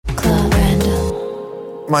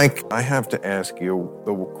Mike, I have to ask you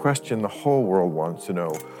the question the whole world wants to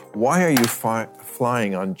know. Why are you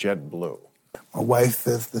flying on JetBlue? My wife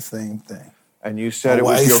says the same thing. And you said it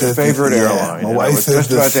was your favorite airline. My wife I was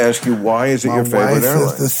just about to ask you, why is it your favorite airline? My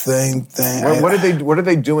wife says the same thing. What are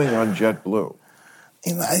they doing on JetBlue?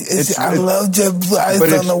 You know, I love JetBlue. I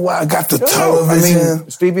don't know why. I got the television. I mean,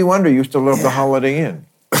 Stevie Wonder used to love the Holiday Inn.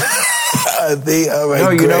 They are right.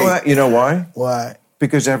 No, you know that? You know why? Why?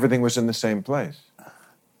 Because everything was in the same place.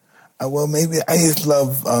 Well, maybe I just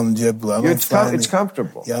love JetBlue. It's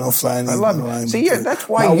comfortable. Yeah, I don't fly any. I love it. See, yeah, that's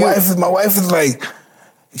why my wife is like,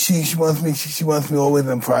 she wants me always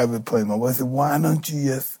in private plane. My wife said, why don't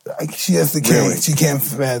you just? She has to carry. She can't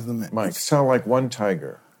fathom it. Mike, sound like one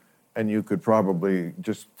tiger, and you could probably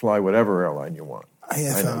just fly whatever airline you want.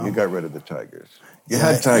 Yes, I know you got rid of the tigers. You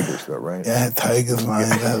had tigers, though, right? Yeah, I had tigers,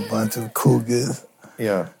 lions. I had a bunch of cougars.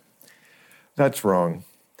 Yeah, that's wrong.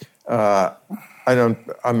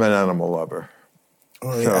 I'm an animal lover.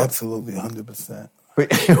 Oh, yeah, absolutely, 100%.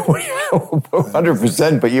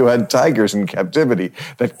 100%, but you had tigers in captivity.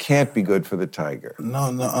 That can't be good for the tiger.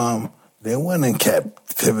 No, they weren't in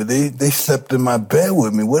captivity. They slept in my bed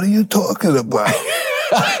with me. What are you talking about?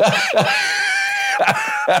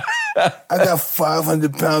 I got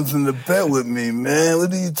 500 pounds in the bed with me, man.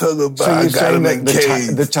 What are you talking about? So I got them in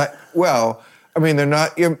cage. Well, I mean, they're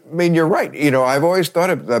not. I mean, you're right. You know, I've always thought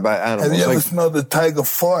about animals. Have you ever smelled a tiger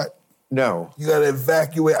fart? No. You got to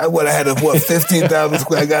evacuate. I would have had 15,000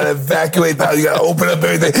 square. I got to evacuate the house. You got to open up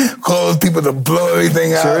everything, call people to blow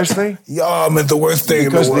everything out. Seriously? Yeah, it's the worst thing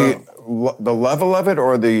in the world. Because the level of it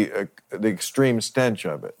or the extreme stench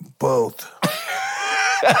of it? Both.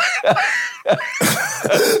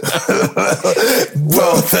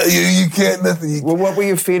 Both. You can't listen. Well, what were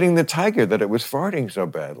you feeding the tiger that it was farting so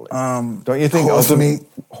badly? Don't you think horse meat?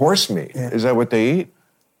 Horse meat. Yeah. Is that what they eat?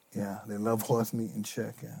 Yeah, they love horse meat and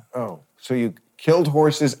chick, yeah. Oh, so you killed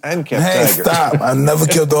horses and kept tigers. Hey, stop. I never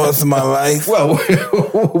killed a horse in my life. Well,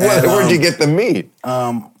 where'd you get the meat?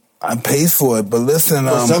 I paid for it, but listen...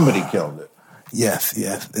 Well, somebody killed it. Yes.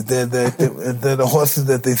 They're the horses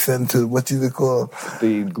that they send to, what do they call?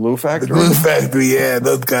 The glue factory? The glue factory, yeah.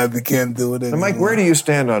 Those guys, they can't do it anymore. Now, Mike, where do you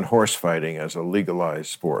stand on horse fighting as a legalized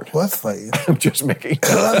sport? Horse fighting? I'm just making...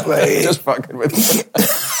 Horse fighting? Just fucking with you.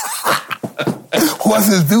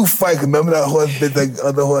 Horses do fight. Remember that horse bit like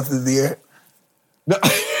other horses here? No.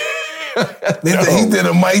 He did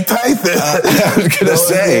a Mike Tyson. I was going to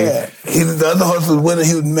say. The other horse was winning.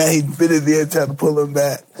 He was mad. He bit his ear, tried to pull him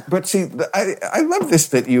back. But see, I love this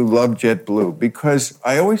that you love JetBlue because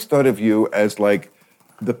I always thought of you as like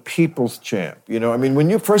the people's champ. You know, I mean, when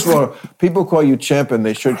you, first of all, people call you champ and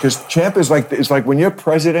they should, because champ is like when you're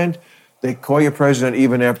president, they call you president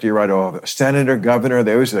even after you're out of office. Senator, governor,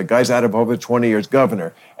 they always say the guy's out of over 20 years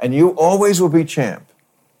governor. And you always will be champ.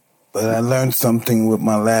 But I learned something with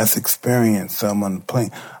my last experience on the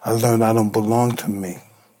plane. I learned I don't belong to me.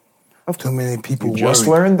 Too many people You just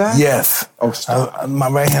learned that? Yes. Oh, stop. My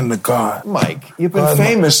right hand to God. Mike, you've been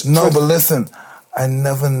famous. But listen, I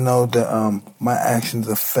never know that my actions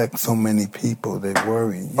affect so many people. They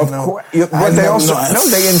worry. Of course. But they also,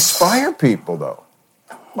 they inspire people, though.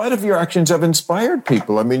 A lot of your actions have inspired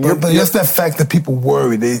people. I mean, but just that fact that people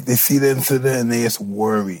worry. They see the incident and they just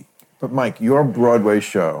worry. But Mike, your Broadway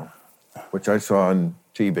show, which I saw on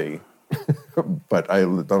TV, but I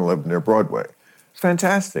don't live near Broadway, it's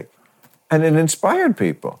fantastic, and it inspired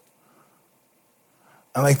people.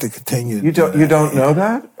 I like to continue. You don't know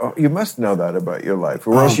that? Oh, you must know that about your life,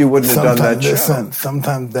 or else you wouldn't have done that show. Listen,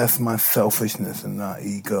 sometimes that's my selfishness and not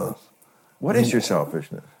ego. What is your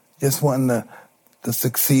selfishness? Just wanting to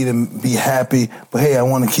succeed and be happy, but hey, I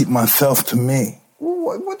want to keep myself to me.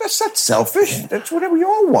 Well, that's not selfish. Yeah. That's what we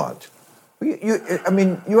all want.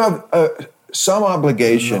 You have some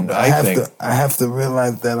obligation, I think. I have to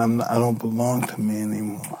realize that I don't belong to me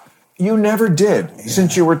anymore. You never did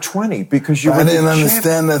since you were 20 because you were I didn't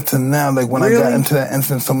understand that till now. Like when I got into that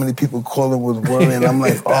incident, so many people calling was worrying. I'm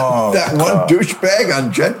like, oh. That one douchebag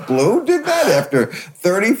on JetBlue did that after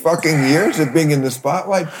 30 fucking years of being in the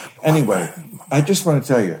spotlight. Anyway, I just want to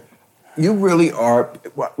tell you, you really are,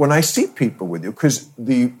 when I see people with you, because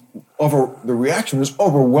the reaction was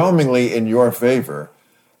overwhelmingly in your favor,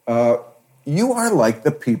 you are like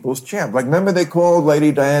the people's champ. Like, remember they called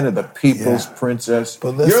Lady Diana the people's princess?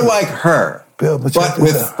 But listen, you're like her, Bill, but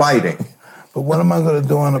with fighting. But what am I going to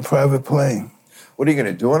do on a private plane? What are you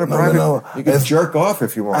going to do on a private plane? You can jerk off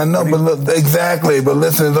if you want. I know, but look, exactly. But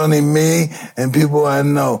listen, it's only me and people I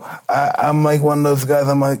know. I'm like one of those guys.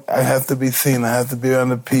 I'm like, I have to be seen. I have to be around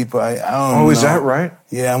the people. I don't know. Is that right?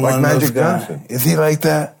 Yeah, I'm like one of those Magic guys. Johnson. Is he like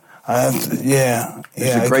that? I have to, yeah.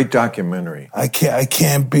 It's a great documentary. I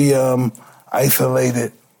can't be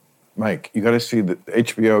isolated. Mike, you got to see that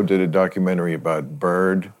HBO did a documentary about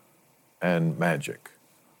Bird and Magic,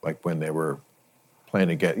 like when they were playing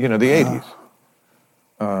again, the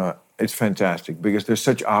 80s. It's fantastic because they're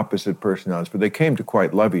such opposite personalities, but they came to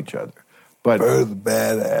quite love each other. But Bird's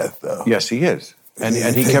badass, though. Yes, he is, and he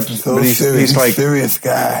takes kept. it so but serious. He's like serious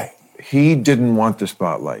guy. He didn't want the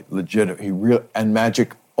spotlight. And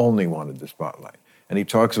Magic only wanted the spotlight. And he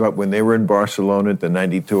talks about when they were in Barcelona at the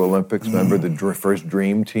 '92 Olympics. Remember the first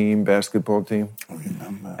Dream Team basketball team? I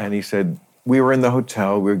remember. And he said we were in the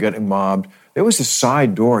hotel. We were getting mobbed. There was a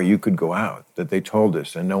side door you could go out that they told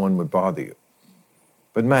us, and no one would bother you.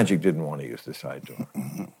 But Magic didn't want to use the side door.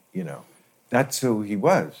 That's who he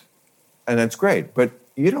was, and that's great. But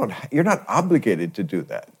you're not obligated to do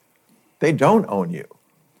that. They don't own you.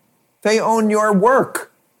 They own your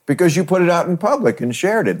work because you put it out in public and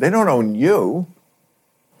shared it. They don't own you.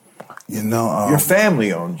 Your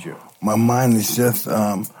family owns you. My mind is just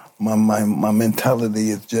my mentality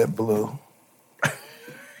is JetBlue.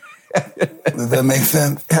 Does that make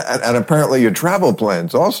sense? And apparently your travel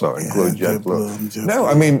plans also include JetBlue. No,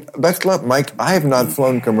 I mean, Mike, I have not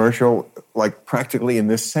flown commercial like practically in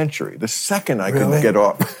this century. The second I can get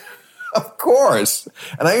off. Of course.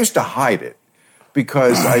 And I used to hide it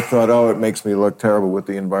because I thought, it makes me look terrible with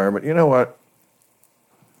the environment. You know what?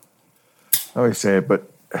 I always say it, but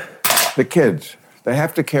the kids, they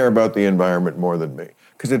have to care about the environment more than me.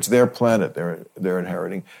 Because it's their planet they're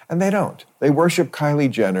inheriting. And they don't. They worship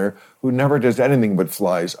Kylie Jenner, who never does anything but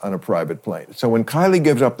flies on a private plane. So when Kylie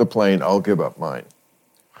gives up the plane, I'll give up mine.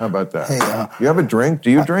 How about that? Hey, you have a drink?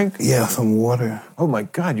 Do you drink? Yeah, some water. Oh, my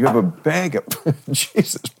God, you have a bag of...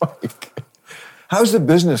 Jesus, Mike. How's the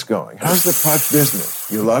business going? How's the pot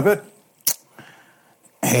business? You love it?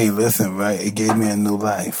 Hey, listen, right? It gave me a new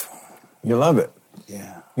life. You love it?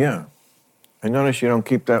 Yeah. Yeah. I notice you don't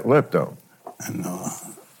keep that lip, though. I know.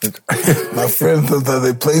 My friends sometimes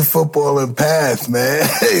they play football and pass, man.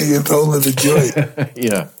 It's holding the joint.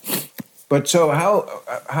 Yeah. But so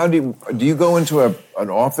how do you go into an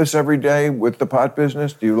office every day with the pot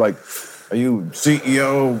business? Are you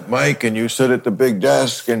CEO Mike and you sit at the big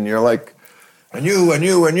desk and you're like, and you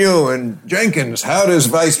and Jenkins, how does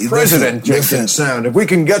Vice President Jenkins sound? If we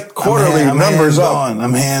can get quarterly numbers up.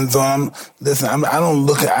 I'm hands-on. Listen, I don't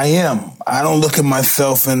look at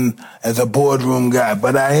myself as a boardroom guy,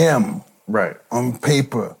 but I am. Right. On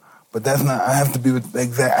paper. But that's not, I have to be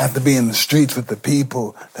in the streets with the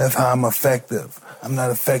people. That's how I'm effective. I'm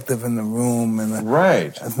not effective in the room.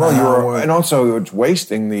 Right. Well, and also it's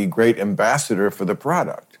wasting the great ambassador for the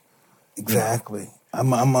product. Exactly.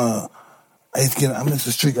 I'm just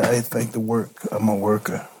a street guy. I like to work. I'm a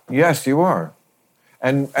worker. Yes, you are.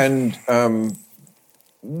 And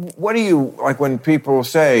what do you, like when people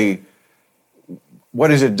say,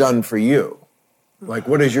 what has it done for you? Like,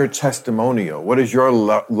 what is your testimonial? What is your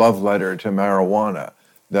love letter to marijuana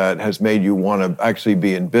that has made you want to actually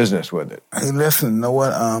be in business with it? Hey, listen, you know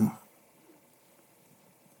what?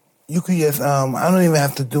 You could just, I don't even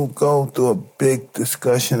have to go through a big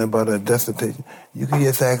discussion about a dissertation. You could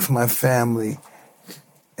just ask my family,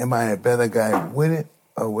 am I a better guy with it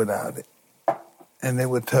or without it? And they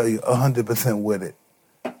would tell you 100% with it.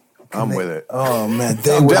 I'm with it. Oh, man.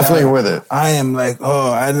 I'm definitely with it. I am like,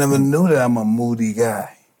 I never knew that I'm a moody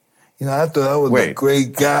guy. I thought I was a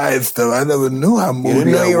great guy and stuff. I never knew how moody I was. You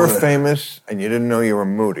didn't know you were famous, and you didn't know you were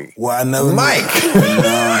moody. Well, I never Mike!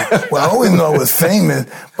 Well, I always know I was famous,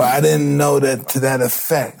 but I didn't know that to that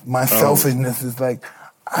effect. My selfishness is like,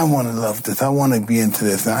 I want to love this. I want to be into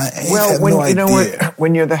this. You know what?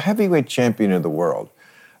 When you're the heavyweight champion of the world,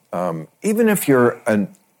 even if you're a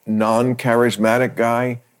non-charismatic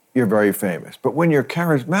guy, you're very famous. But when you're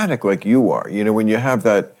charismatic like you are, when you have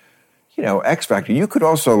that, X Factor, you could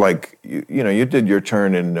also you did your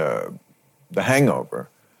turn in The Hangover,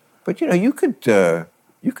 but you could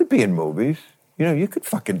be in movies. You could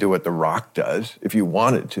fucking do what The Rock does if you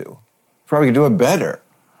wanted to. Probably could do it better.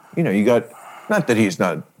 You got, not that he's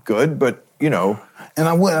not good, but And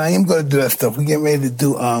I am going to do that stuff. We're getting ready to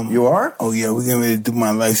do... You are? Oh, yeah, we're getting ready to do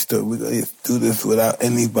my life story. We're going to do this without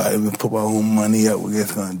anybody. We put our own money up. We're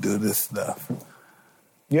just going to do this stuff.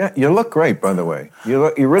 Yeah, you look great, by the way. You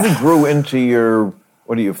really grew into your,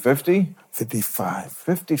 what are you, 50? 55.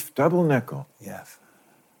 50, double nickel. Yes.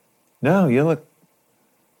 No, you look...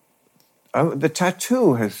 the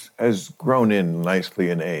tattoo has grown in nicely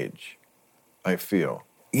in age, I feel.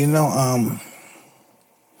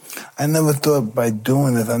 I never thought by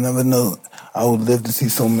doing this, I never knew I would live to see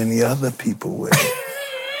so many other people with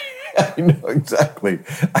it. I know, exactly.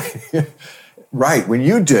 Right. When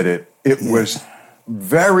you did it, it was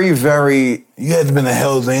very, very... You had been a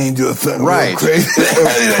Hell's Angel or something. Right. Crazy.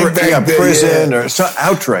 Prison or some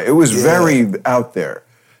outright. It was very out there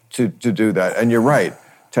to do that. And you're right.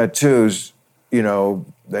 Tattoos, they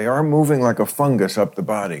are moving like a fungus up the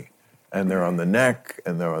body. And they're on the neck,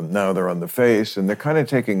 and now they're on the face, and they're kind of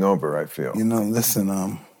taking over, I feel.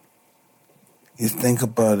 Listen, you think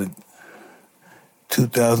about it,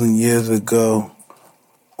 2,000 years ago,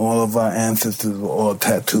 all of our ancestors were all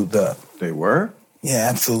tattooed up. They were? Yeah,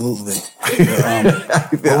 absolutely.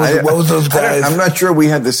 What was those guys? I'm not sure we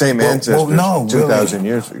had the same ancestors 2,000 really.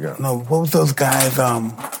 years ago. No, what was those guys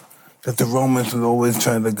that the Romans would always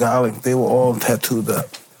try to garlic? They were all tattooed up.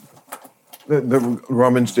 The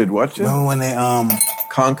Romans did what? Remember when they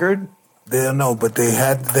conquered? But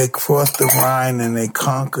they crossed the Rhine and they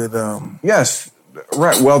conquered. Yes,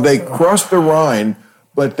 right. Well, they crossed the Rhine,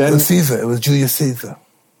 but then it was Caesar. It was Julius Caesar.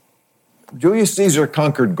 Julius Caesar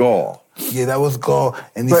conquered Gaul. Yeah, that was Gaul,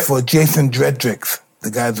 and he fought Jason Gedrix,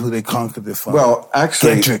 the guys who they conquered it from. Well,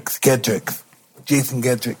 actually, Gedrix, Jason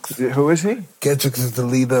Gedrix. Who is he? Gedrix is the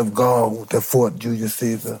leader of Gaul that fought Julius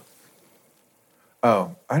Caesar.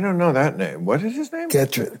 Oh, I don't know that name. What is his name?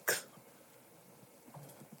 Gedrix.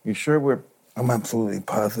 You sure I'm absolutely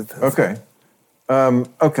positive. Okay.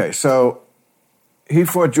 Okay, so he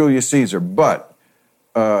fought Julius Caesar, but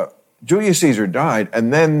Julius Caesar died,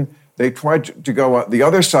 and then they tried to go out. The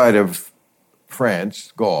other side of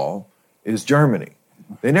France, Gaul, is Germany.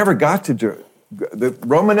 They never got to do it. The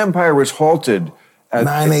Roman Empire was halted at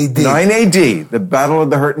 9 AD. 9 AD, the Battle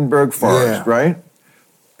of the Hurtenberg Forest, right?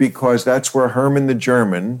 Because that's where Hermann the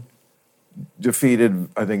German defeated,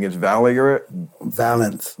 I think it's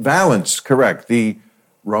Valens. Valens, correct. The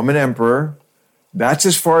Roman emperor. That's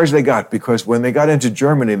as far as they got, because when they got into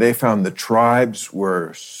Germany, they found the tribes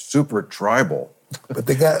were super tribal. But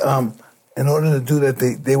they got, in order to do that,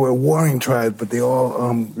 they were warring tribes, but they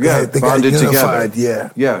all they got bonded unified. together. Yeah.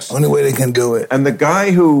 Yes. Only way they can do it. And the guy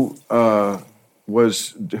who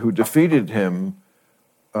defeated him,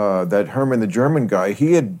 that Hermann the German guy,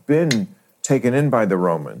 he had been taken in by the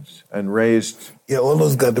Romans and raised. Yeah, all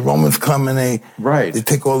those guys. The Romans come and they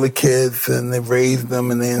take all the kids and they raise them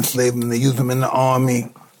and they enslave them and they use them in the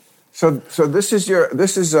army. So this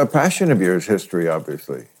is a passion of yours, history.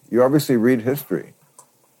 Obviously, you obviously read history.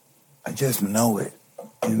 I just know it.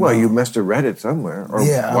 Well, you must have read it somewhere. Or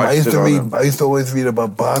I used to read. I used to always read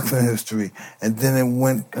about boxing history, and then it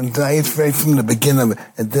went. And I used right from the beginning of it,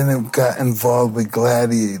 and then it got involved with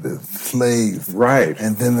gladiators, slaves. Right.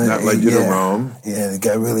 And then that led you to Rome. Yeah, it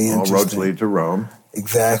got really interesting. All roads lead to Rome.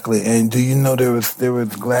 Exactly. And do you know there was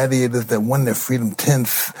gladiators that won their freedom 10,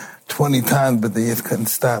 20 times, but they just couldn't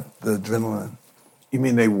stop the adrenaline. You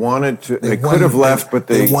mean they wanted to? They could have left, but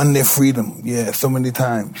they won their freedom. Yeah, so many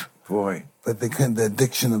times. Boy. But they couldn't, the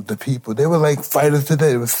addiction of the people. They were like fighters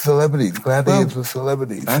today. They were celebrities. Gladiators were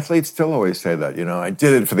celebrities. Athletes still always say that, I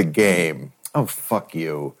did it for the game. Oh, fuck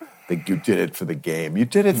you. You did it for the game. You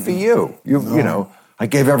did it for you. I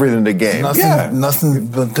gave everything to the game. Nothing,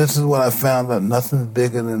 but this is what I found out. Nothing's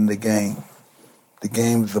bigger than the game. The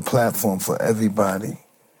game is the platform for everybody.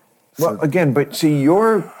 Well, again, but see,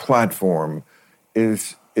 your platform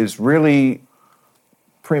is really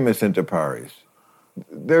primus inter pares.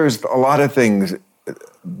 There's a lot of things,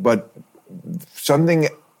 but something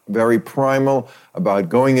very primal about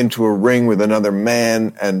going into a ring with another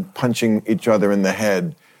man and punching each other in the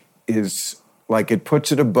head is like it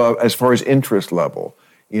puts it above as far as interest level.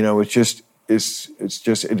 It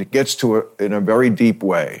gets to it in a very deep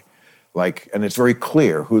way. And it's very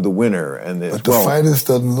clear who the winner and but the fighters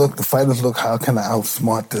doesn't look. The fighters look. How can I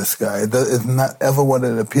outsmart this guy? It's not ever what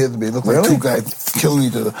it appears to be. It looks like two guys killing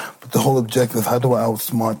each other. But the whole objective is how do I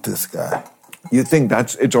outsmart this guy? You think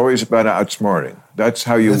it's always about outsmarting? That's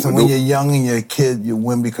how you. Listen, when you're young and you're a kid, you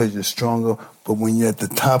win because you're stronger. But when you're at the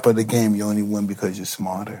top of the game, you only win because you're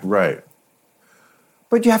smarter. Right.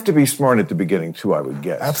 But you have to be smart at the beginning, too, I would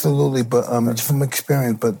guess. Absolutely, but from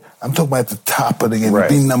experience. But I'm talking about the top of the game. Right.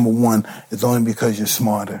 Being number one is only because you're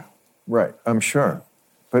smarter. Right, I'm sure.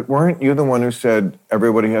 But weren't you the one who said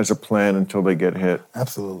everybody has a plan until they get hit?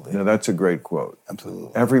 Absolutely. That's a great quote.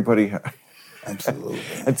 Absolutely. Everybody Absolutely.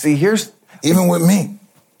 And see, even with me,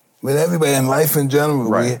 with everybody in life in general,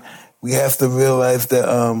 we have to realize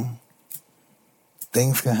that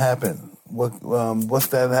things can happen. What's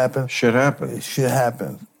that happen? Should happen. It should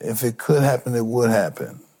happen. If it could happen, it would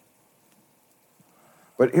happen.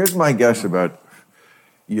 But here's my guess about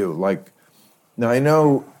you. Now I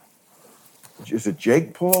know, is it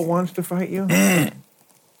Jake Paul wants to fight you? Yeah,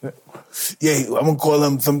 I'm going to call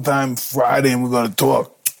him sometime Friday and we're going to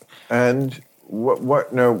talk. And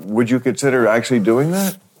What? No, would you consider actually doing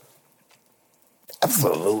that?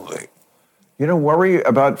 Absolutely. You don't worry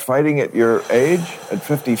about fighting at your age, at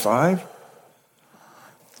 55?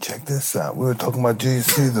 Check this out. We were talking about Julius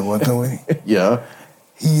Caesar, wasn't we? Yeah.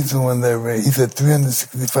 He's the one that he said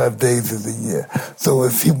 365 days is a year. So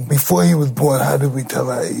before he was born, how did we tell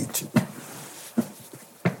our age?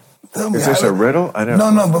 Tell me, is this a riddle? I don't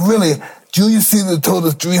know. No, but really, Julius Caesar told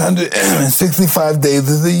us 365 days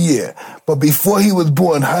is a year. But before he was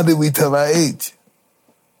born, how did we tell our age?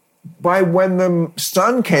 By when the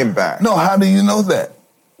sun came back. No, how do you know that?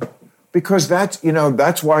 Because that's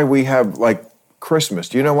why we have, like, Christmas.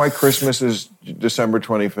 Do you know why Christmas is December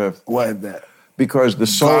 25th? Why is that? Because the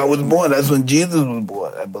soul... God was born. That's when Jesus was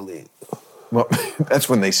born, I believe. Well, that's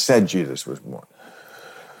when they said Jesus was born.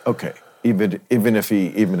 Okay. Even if he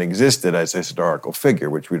even existed as a historical figure,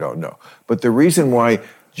 which we don't know. But the reason why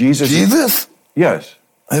Jesus... Jesus? Yes.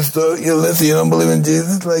 Listen, you don't believe in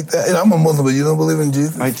Jesus like that? I'm a Muslim, but you don't believe in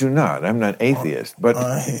Jesus? I do not. I'm not atheist. But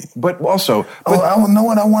also... I know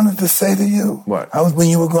what I wanted to say to you. What? When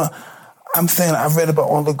you were going... I'm saying I read about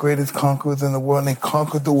all the greatest conquerors in the world, and they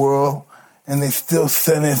conquered the world, and they still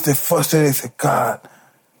said it. They're frustrated. They said, God,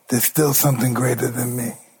 there's still something greater than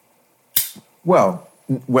me. Well,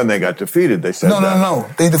 when they got defeated, they said No.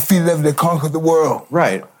 They defeated them. They conquered the world.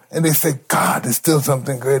 Right. And they said, God, there's still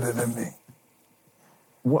something greater than me.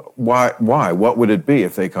 Why? What would it be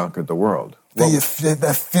if they conquered the world?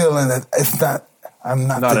 That feeling that it's not... I'm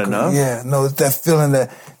not enough? Yeah, no, it's that feeling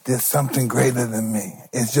that there's something greater than me.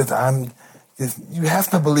 It's just, you have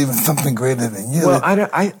to believe in something greater than you. Well,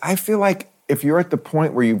 I feel like if you're at the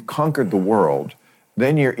point where you've conquered the world,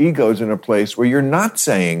 then your ego's in a place where you're not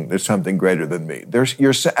saying there's something greater than me.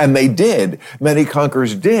 And they did. Many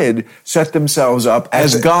conquerors did set themselves up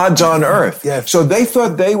as gods on earth. Yes. So they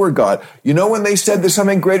thought they were God. You know when they said there's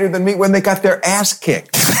something greater than me? When they got their ass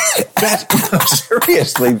kicked.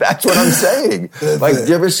 Seriously, that's what I'm saying. Like, did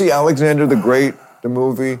you ever see Alexander the Great, the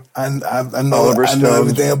movie? I know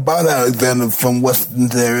everything about Alexander from what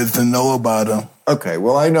there is to know about him. Okay,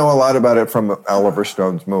 well, I know a lot about it from Oliver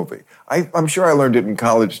Stone's movie. I'm sure I learned it in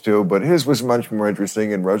college, too, but his was much more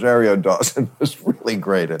interesting, and Rosario Dawson was really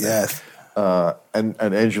great at it. Yes. And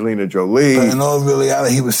Angelina Jolie. But in all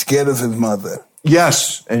reality, he was scared of his mother.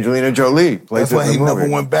 Yes, Angelina Jolie plays. That's why he never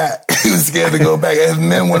went back. He was scared to go back. His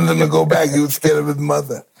men wanted him to go back. He was scared of his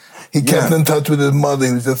mother. He kept in touch with his mother.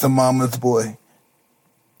 He was just a mama's boy.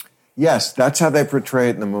 Yes, that's how they portray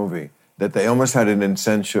it in the movie, that they almost had an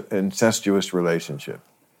incestuous relationship.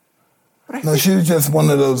 No, she was just one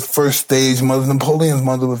of those first stage mothers. Napoleon's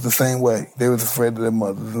mother was the same way. They was afraid of their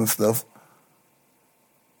mothers and stuff.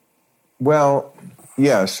 Well,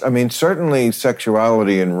 yes. I mean, certainly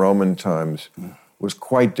sexuality in Roman times was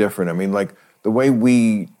quite different. I mean, like the way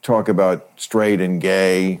we talk about straight and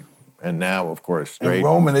gay, and now, of course, straight. In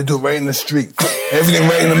Roman, they do it right in the street. Everything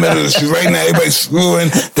right in the middle of the street. Right now, everybody's screwing,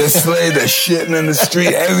 they're slaying, they're shitting in the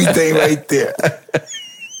street. Everything right there.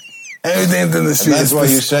 Everything's in the street. And that's why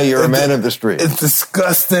you say you're a man of the street. It's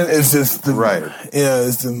disgusting. It's just right. Yeah,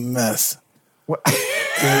 it's a mess. What?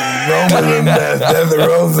 Rome's a mess.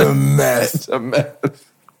 Rome's a mess. It's a mess.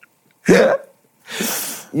 Yeah.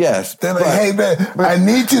 Yes. They're like, hey man, I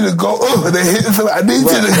need you to go. Oh, they hit somebody. I need you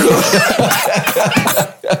to go.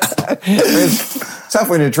 It's tough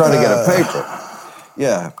when you're trying to get a paper.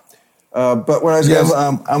 Yeah. But when I was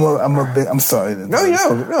I'm sorry. No.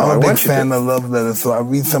 I'm a big fan of love letters, so I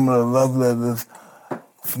read some of the love letters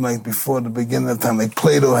from like before the beginning of time. Like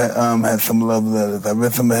Plato had some love letters. I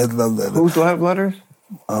read some of his love letters. Whose love letters?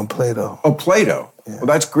 Plato. Oh, Plato. Yeah. Well,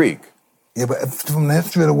 that's Greek. Yeah, but from the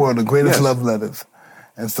history of the world, the greatest love letters.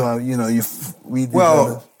 And so, you read these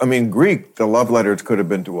letters. I mean, Greek, the love letters could have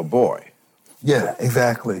been to a boy. Yeah,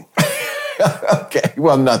 exactly. Okay,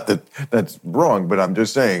 well, not that that's wrong, but I'm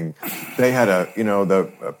just saying they had a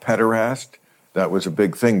pederast. That was a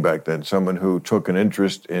big thing back then. Someone who took an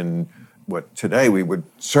interest in what today we would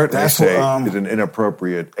certainly say is an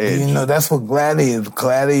inappropriate age. That's what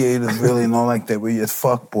gladiators really know like that. We're just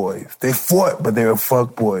fuck boys. They fought, but they were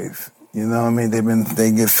fuck boys. You know what I mean?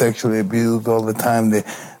 They get sexually abused all the time. The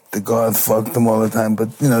guards fucked them all the time,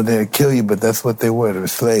 but they'd kill you. But that's what they were. They were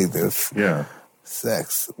slaves. They were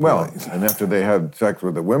sex. Well, boys. And after they had sex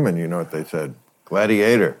with the women, you know what they said?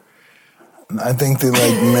 Gladiator. I think they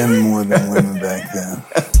liked men more than women back then.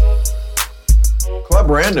 Club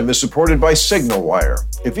Random is supported by Signal Wire.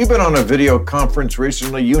 If you've been on a video conference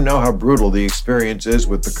recently, you know how brutal the experience is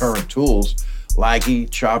with the current tools. Laggy,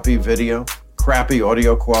 choppy video, crappy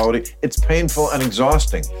audio quality. It's painful and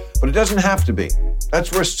exhausting, but it doesn't have to be.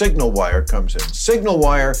 That's where SignalWire comes in.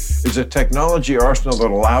 SignalWire is a technology arsenal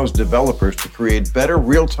that allows developers to create better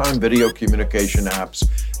real-time video communication apps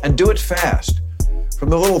and do it fast. From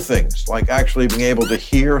the little things, like actually being able to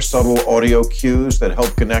hear subtle audio cues that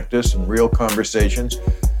help connect us in real conversations,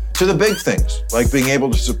 to the big things, like being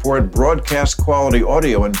able to support broadcast quality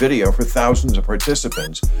audio and video for thousands of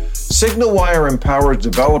participants. SignalWire empowers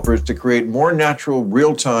developers to create more natural,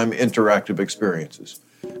 real-time interactive experiences.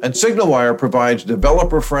 And SignalWire provides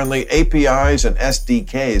developer-friendly APIs and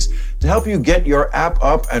SDKs to help you get your app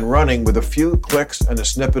up and running with a few clicks and a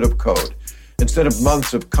snippet of code, instead of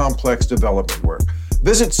months of complex development work.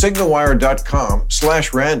 Visit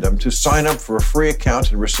signalwire.com/random to sign up for a free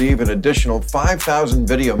account and receive an additional 5,000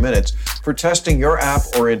 video minutes for testing your app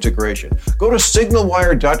or integration. Go to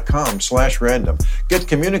signalwire.com/random. Get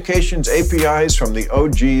communications APIs from the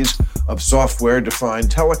OGs of software-defined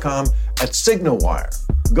telecom at SignalWire.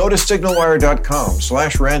 Go to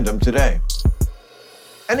signalwire.com/random today.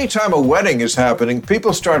 Anytime a wedding is happening,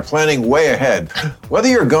 people start planning way ahead. Whether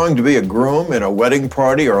you're going to be a groom in a wedding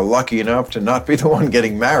party or lucky enough to not be the one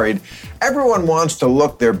getting married, everyone wants to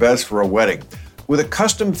look their best for a wedding. With a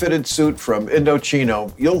custom-fitted suit from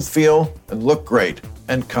Indochino, you'll feel and look great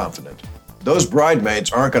and confident. Those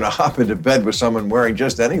bridesmaids aren't going to hop into bed with someone wearing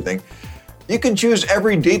just anything. You can choose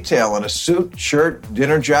every detail in a suit, shirt,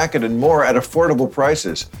 dinner jacket, and more at affordable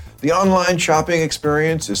prices. The online shopping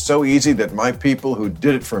experience is so easy that my people who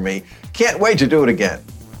did it for me can't wait to do it again.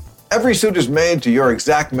 Every suit is made to your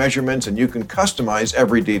exact measurements and you can customize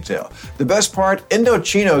every detail. The best part,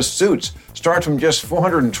 Indochino's suits start from just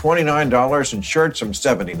 $429 and shirts from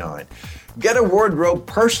 $79. Get a wardrobe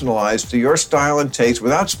personalized to your style and taste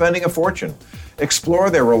without spending a fortune.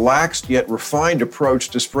 Explore their relaxed yet refined approach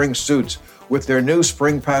to spring suits with their new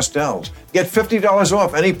spring pastels. Get $50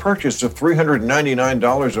 off any purchase of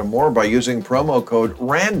 $399 or more by using promo code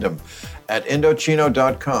RANDOM at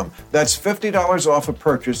Indochino.com. That's $50 off a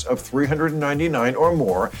purchase of $399 or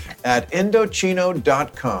more at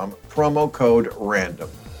Indochino.com, promo code RANDOM.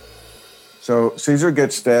 So Caesar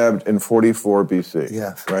gets stabbed in 44 BC.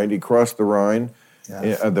 Yes. Right? He crossed the Rhine.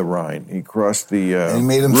 Yes. The Rhine. He crossed the and he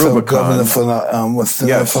made himself Rubicon. governor for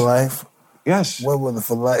for life. Yes. What was it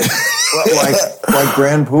for life? Well, like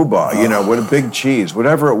Grand Poobah, with a big cheese,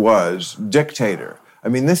 whatever it was, dictator. I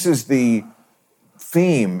mean, this is the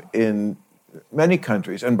theme in many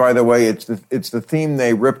countries. And by the way, it's the theme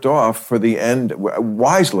they ripped off for the end,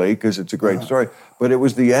 wisely, because it's a great story. But it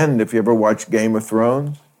was the end, if you ever watched Game of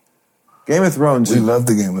Thrones. Game of Thrones. We loved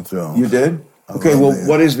the Game of Thrones. You did? Okay, well,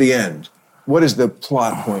 what is the end? What is the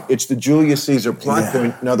plot point? It's the Julius Caesar plot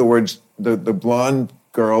point. In other words, the blonde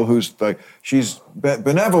girl who's she's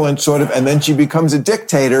benevolent, sort of, and then she becomes a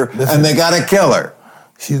dictator, and they got to kill her.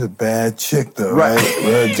 She's a bad chick, though, right?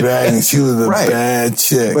 With her dragon, she was a bad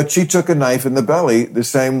chick. But she took a knife in the belly the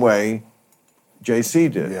same way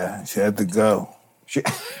JC did. Yeah, she had to go. She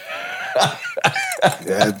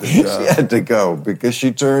had to go. She had to go because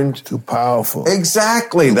she turned too powerful.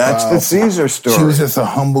 Exactly, that's the Caesar story. She was just a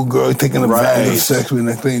humble girl taking advantage of sex with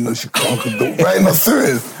next thing you know, she conquered the right in the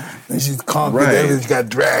third. And she's conquered everything. She got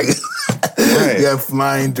dragons. She got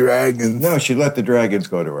flying dragons. No, she let the dragons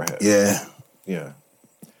go to her head. Yeah. Yeah.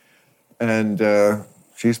 And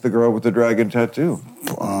she's the girl with the dragon tattoo.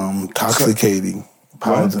 Intoxicating.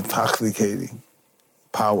 Power is intoxicating.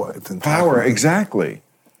 Power. It's intoxicating. Power, exactly.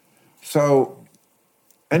 So,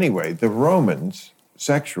 anyway, the Romans,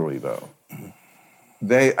 sexually though,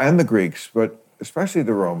 and the Greeks, but especially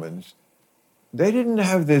the Romans, they didn't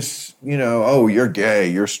have this, oh, you're gay,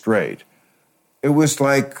 you're straight. It was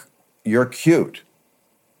like, you're cute.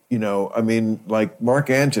 Like Mark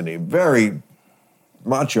Antony, very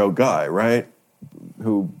macho guy, right?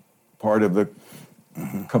 Who part of the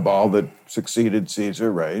cabal that succeeded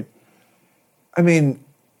Caesar, right? I mean,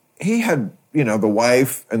 he had, the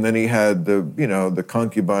wife, and then he had the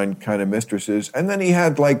concubine kind of mistresses, and then he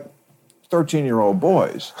had 13-year-old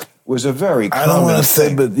boys. Was a very common I don't want to say,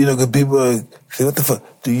 thing. but because people say, "What the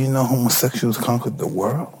fuck? Do you know homosexuals conquered the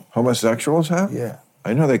world?" Homosexuals have? Yeah,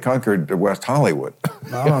 I know they conquered West Hollywood.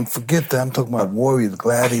 No, forget that. I'm talking about warriors,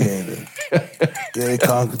 gladiators. They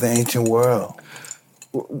conquered the ancient world.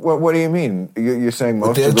 What do you mean? You're saying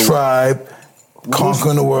most with of their tribe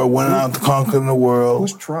conquering the world, went out to conquer the world.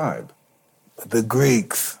 Whose tribe? The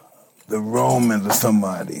Greeks, the Romans, or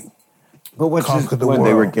somebody. But conquered the world.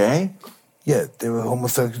 They were gay? Yeah, they were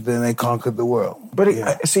homosexual, then they conquered the world.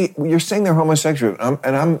 But see, you're saying they're homosexual,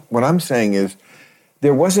 what I'm saying is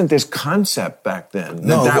there wasn't this concept back then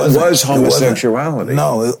that was homosexuality.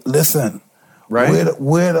 No, listen, right?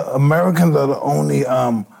 We're the Americans are the only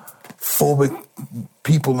phobic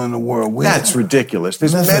people in the world. That's ridiculous.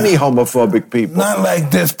 There's many homophobic people. Not like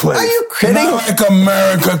this place. Are you kidding? Not like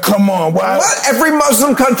America. Come on. Why? What? Every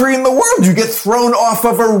Muslim country in the world, you get thrown off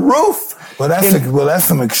of a roof. Well, that's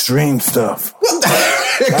some extreme stuff.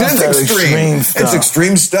 It is extreme. Stuff. It's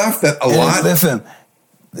extreme stuff that a lot. Listen,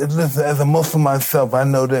 as a Muslim myself, I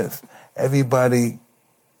know this. Everybody's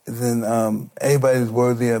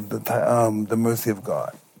worthy of the mercy of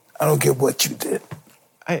God. I don't care what you did.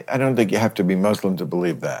 I don't think you have to be Muslim to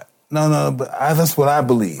believe that. No, but that's what I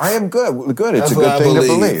believe. I am good. Good. It's a good thing to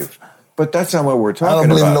believe. But that's not what we're talking about. I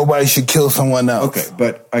don't believe nobody should kill someone else. Okay,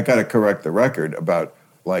 but I got to correct the record about,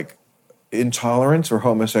 like, intolerance or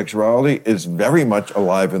homosexuality is very much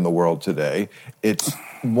alive in the world today. It's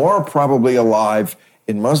more probably alive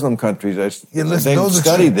in Muslim countries. They've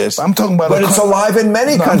studied this. I'm talking about, but it's alive in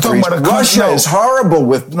many countries. Russia is horrible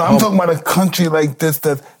with. No, I'm talking about a country like this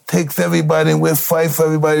that takes everybody and we fight for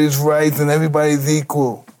everybody's rights and everybody's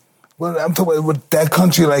equal. Well, I'm talking about with that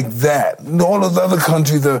country like that. All those other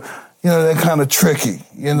countries are, they're kind of tricky,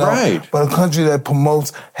 Right. But a country that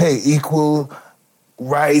promotes, equal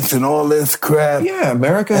rights and all this crap. Yeah,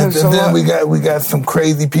 America has. And then we got some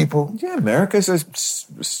crazy people. Yeah, America's a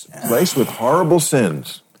place with horrible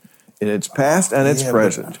sins in its past and its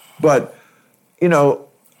present. But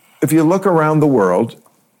if you look around the world,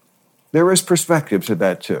 there is perspective to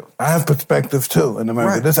that too. I have perspective too in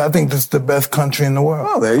America. Right. I think this is the best country in the world.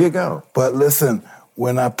 Oh, there you go. But listen,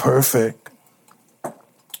 we're not perfect.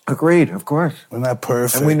 Agreed, of course. We're not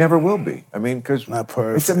perfect. And we never will be. I mean, because not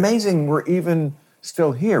perfect. It's amazing we're even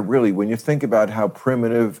still here, really, when you think about how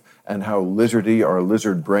primitive and how lizardy our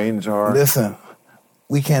lizard brains are. Listen,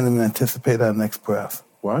 we can't even anticipate our next breath.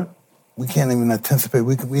 What? We can't even anticipate.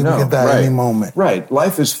 We can die any moment. Right.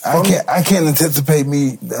 Life is fun. I can't anticipate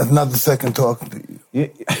me another second talking to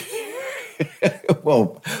you.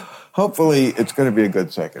 Well, hopefully it's going to be a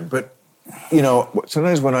good second. But,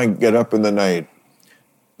 sometimes when I get up in the night,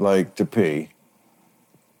 like to pee.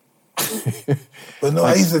 But no,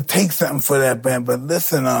 I used to take something for that, man. But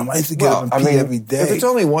listen, I used to get up and pee every day. If it's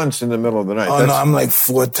only once in the middle of the night. Oh, no, I'm like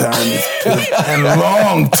 4 times. And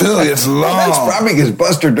long, too. It's long. That's probably because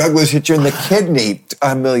Buster Douglas hit you in the kidney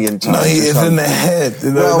 1,000,000 times. No, it's in the head.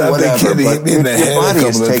 Well, whatever. But your body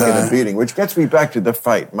is taking a beating, which gets me back to the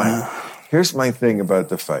fight. Here's my thing about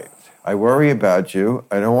the fight. I worry about you.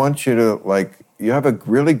 I don't want you to, you have a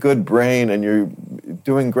really good brain and you're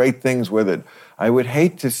doing great things with it. I would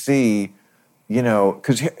hate to see,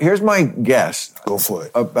 because here's my guess. Go for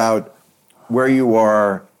it. About where you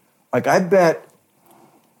are. I bet,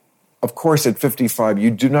 of course, at 55, you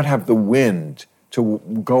do not have the wind to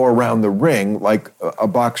go around the ring like a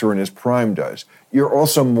boxer in his prime does. You're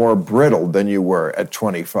also more brittle than you were at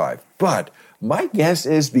 25. But my guess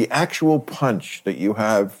is the actual punch that you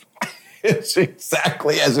have is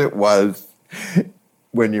exactly as it was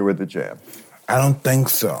when you were the champ. I don't think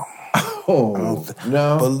so. Oh,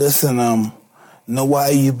 no. But listen, know why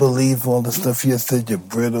you believe all the stuff you said, you're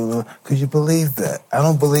brittle? Because you believe that. I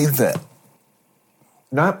don't believe that.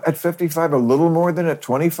 Not at 55, a little more than at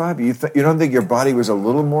 25? You don't think your body was a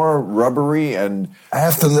little more rubbery and... I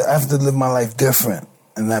have to live my life different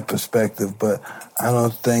in that perspective, but I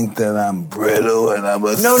don't think that I'm brittle and I'm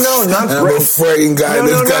a... No, not brittle. I'm a frightened guy.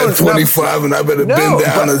 This guy's 25 and I better bend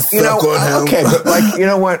down and suck on him. Okay, but you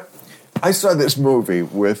know what? I saw this movie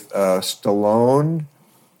with Stallone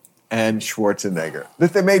and Schwarzenegger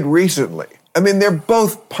that they made recently. I mean, they're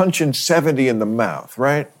both punching 70 in the mouth,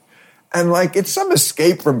 right? And it's some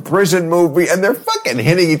escape from prison movie, and they're fucking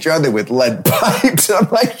hitting each other with lead pipes. And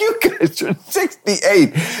I'm like, you guys are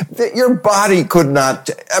 68. That your body could not,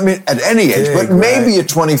 at any age, but maybe at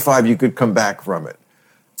 25 you could come back from it.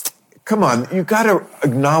 Come on, you got to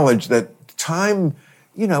acknowledge that time...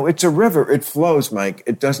 it's a river. It flows, Mike.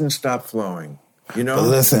 It doesn't stop flowing. But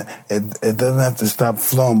listen, it doesn't have to stop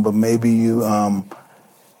flowing, but maybe you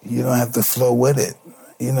don't have to flow with it.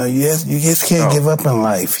 You just can't give up in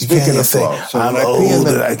life. You Speaking can't of flow, say, I'm old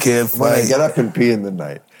and I can't fight. When I get up and pee in the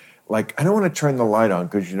night, I don't want to turn the light on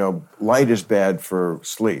because, light is bad for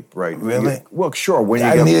sleep, right? Really? Well, sure.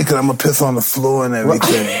 I need it because I'm going to piss on the floor and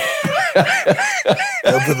everything.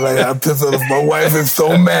 I piss on my wife is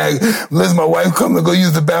so mad. Listen, my wife come to go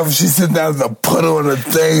use the bathroom. She sits down and I put her on the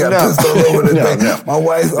thing. I pissed all over the thing. No. My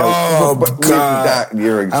wife, God.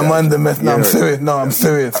 You're exactly. I'm under mess. No, I'm serious. No, I'm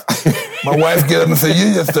serious. My wife get up and say,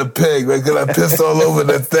 "You're just a pig," because I pissed all over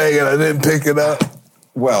the thing and I didn't pick it up.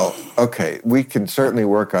 Well, okay, we can certainly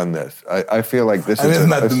work on this. I feel like this is it's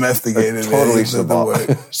not domesticated. a totally It's not the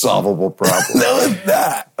word. solvable problem. No,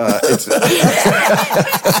 it's not.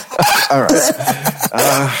 All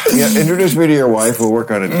right. Introduce me to your wife. We'll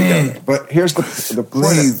work on it together. But here's the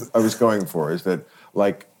point I was going for is that,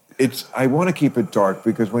 like, I want to keep it dark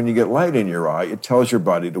because when you get light in your eye, it tells your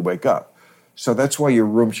body to wake up. So that's why your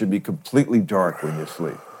room should be completely dark when you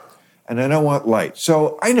sleep. And I don't want light.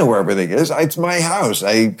 So I know where everything is. It's my house.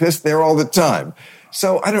 I piss there all the time.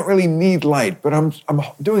 So I don't really need light, but I'm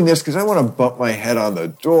doing this because I want to bump my head on the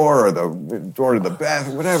door or the door to the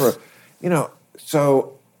bathroom, whatever.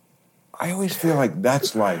 So I always feel like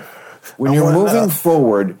that's life. When you're moving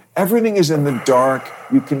forward, everything is in the dark.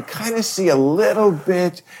 You can kind of see a little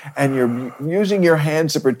bit, and you're using your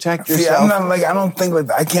hands to protect yourself. See, I don't think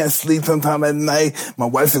I can't sleep sometime at night. My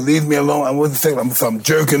wife would leave me alone. I wouldn't say I'm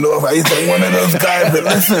jerking off. I used to be one of those guys, but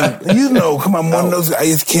listen, come on, one of those, I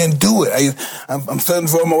just can't do it. I'm starting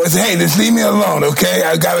for my wife, hey, just leave me alone, okay?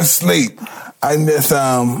 I gotta sleep. I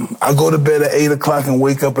go to bed at 8 o'clock and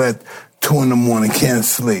wake up at 2 in the morning, can't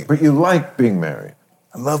sleep. But you like being married.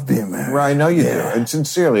 I love being married. Right, I know you do. And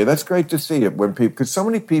sincerely, that's great to see it when people, because so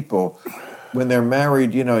many people, when they're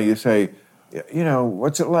married, you say,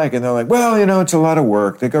 what's it like? And they're like, well, it's a lot of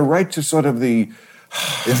work. They go right to sort of the...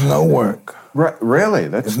 It's no work. Right, really?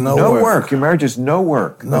 That's no work. Your marriage is no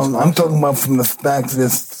work. No, I'm talking about from the fact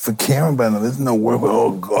just for caring about them. There's no work.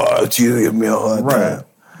 Oh, God, you give me a hard time.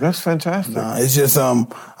 That's fantastic. No, it's just,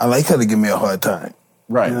 I like her to give me a hard time.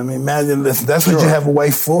 Right. You know what I mean? Imagine, listen, that's what you have a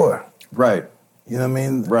wife for. Right. You know what I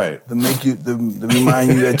mean? Right. To make you, to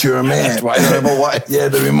remind you that you're a man. That's why you have a wife. Yeah,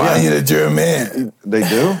 to remind you that you're a man. They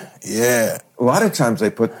do? Yeah. A lot of times they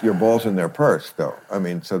put your balls in their purse, though. I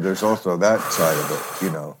mean, so there's also that side of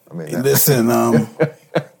it, Listen,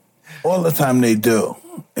 all the time they do.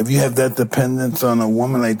 If you have that dependence on a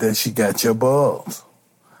woman like that, she got your balls.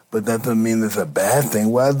 But that doesn't mean it's a bad thing.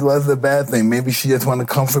 What's a bad thing? Maybe she just want to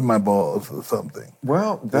comfort my balls or something.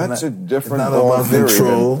 Well, that's a different it's not about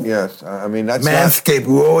control. Yes, I mean, that's Manscaped.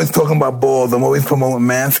 We're always talking about balls. I'm always promoting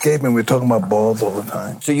Manscaped, and we're talking about balls all the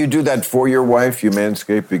time. So you do that for your wife? You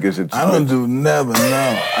Manscape because it's... I don't do never,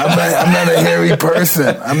 no. I'm not a hairy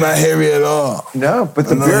person. I'm not hairy at all. No, but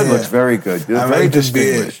the beard looks very good. I very like the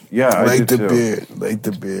beard. Yeah, I like do the too. beard. Like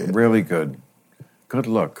the beard. Really good. Good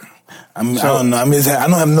look. I don't know. I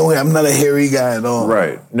don't have no hair. I'm not a hairy guy at all.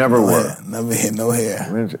 Right. Never were. Hair. Never had no hair.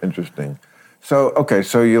 That's interesting.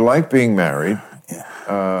 So you like being married.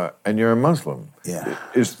 Yeah. And you're a Muslim. Yeah.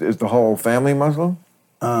 Is the whole family Muslim?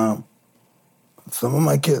 Some of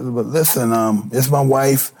my kids, but listen, it's my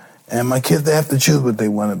wife and my kids, they have to choose what they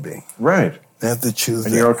want to be. Right. They have to choose.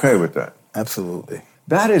 And you're okay with that? Absolutely.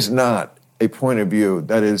 That is not a point of view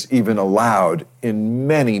that is even allowed in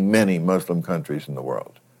many, many Muslim countries in the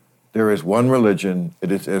world. There is one religion,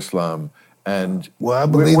 it is Islam, and I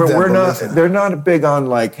believe they're not big on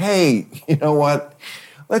like, hey, you know what?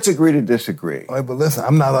 Let's agree to disagree. All right, but listen,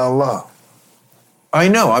 I'm not Allah. I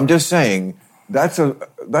know, I'm just saying that's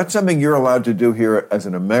something you're allowed to do here as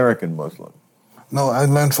an American Muslim. No, I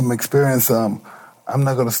learned from experience, I'm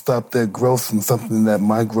not going to stop their growth from something that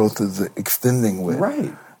my growth is extending with.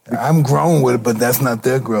 Right. I'm grown with it, but that's not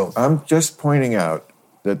their growth. I'm just pointing out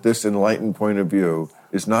that this enlightened point of view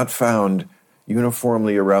is not found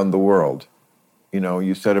uniformly around the world.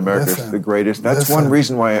 You said America's the greatest. That's one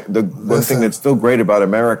reason why one thing that's still great about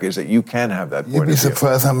America is that you can have that point of view. You'd be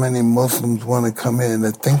surprised how many Muslims want to come here and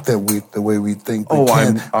they think that the way we think.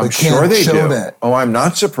 I'm sure they do. That. Oh, I'm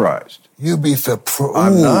not surprised. You'd be surprised.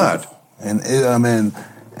 I'm not.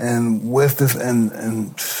 And West this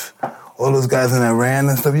and all those guys in Iran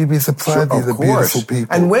and stuff. You'd be surprised. These are beautiful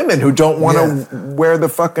people and women who don't want to wear the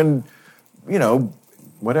fucking,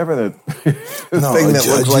 whatever the thing that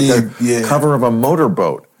looks like a cover of a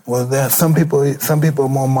motorboat. Well, there are some people are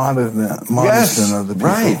more modest than other people.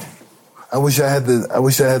 Right. I wish I had the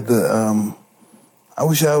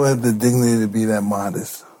dignity to be that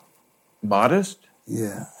modest. Modest?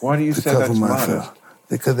 Yeah. Why do you say that's modest?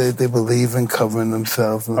 Because they believe in covering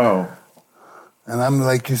themselves. And I'm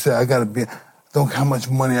like you said, I got to be. Don't how much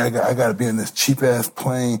money I got to be in this cheap ass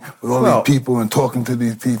plane with all these people and talking to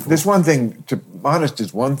these people. There's one thing. Modest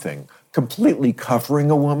is one thing. Completely covering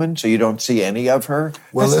a woman so you don't see any of her.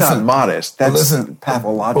 That's not modest. That's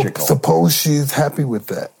pathological. Suppose she's happy with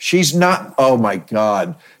that. She's not. Oh my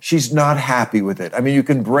God, she's not happy with it. I mean, you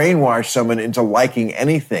can brainwash someone into liking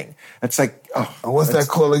anything. It's like And what's that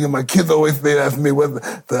called again? My kids always say that to me. What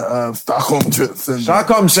the Stockholm syndrome?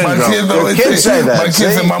 Stockholm syndrome. My kids always say that. My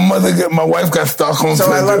kids and my wife got Stockholm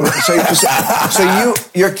so syndrome.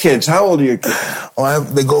 Your kids, how old are your kids?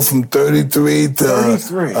 They go from 33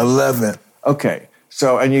 to 11. Okay.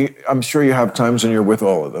 So, I'm sure you have times when you're with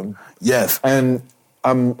all of them. Yes. And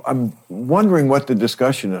I'm wondering what the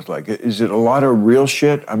discussion is like. Is it a lot of real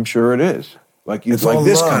shit? I'm sure it is. Like you like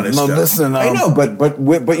this kind of stuff. Listen, I know,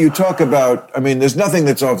 but you talk about. I mean, there's nothing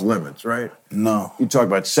that's off limits, right? No. You talk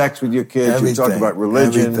about sex with your kids. Everything, you talk about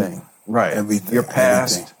religion. Everything. Right. Everything. Your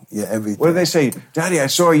past. Everything. Yeah, everything. What do they say? Daddy, I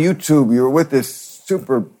saw YouTube. You were with this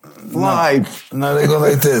super fly. No, they go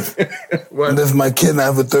like this. This is my kid, and I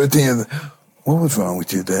have a 13. What was wrong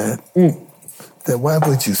with you, Dad? Dad, why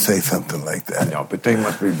would you say something like that? No, but they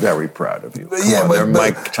must be very proud of you. But they're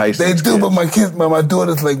Mike Tyson. They do, kids. but my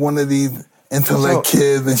daughter's like one of these intellect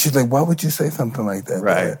kids, and she's like, why would you say something like that?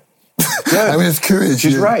 Right. I'm just curious.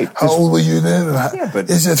 She's right. How old were you then? But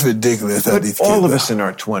it's just ridiculous how these kids all of us in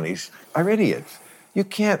our 20s are idiots. You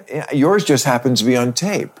can't. Yours just happens to be on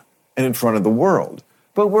tape and in front of the world.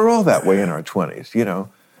 But we're all that way in our 20s, you know.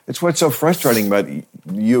 It's what's so frustrating about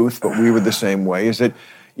youth, but we were the same way, is that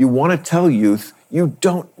you want to tell youth you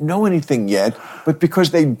don't know anything yet, but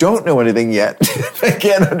because they don't know anything yet, they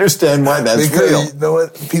can't understand why that's real. You know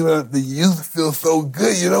what? The youth feel so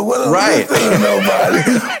good. You know what? Right. Listen to nobody.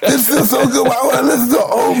 This feels so good. Why would I listen to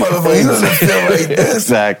old motherfuckers? You don't feel like this.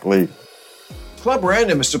 Exactly. Club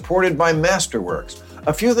Random is supported by Masterworks.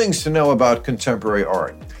 A few things to know about contemporary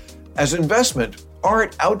art. As investment,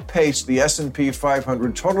 art outpaced the S&P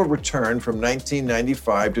 500 total return from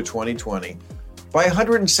 1995 to 2020 by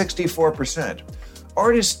 164%.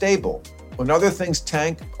 Art is stable. When other things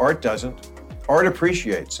tank, art doesn't. Art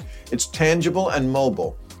appreciates. It's tangible and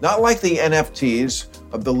mobile, not like the NFTs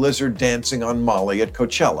of the lizard dancing on Molly at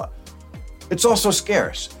Coachella. It's also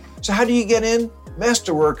scarce. So how do you get in?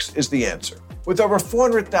 Masterworks is the answer. With over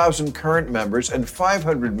 400,000 current members and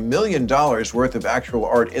 $500 million worth of actual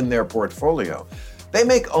art in their portfolio, they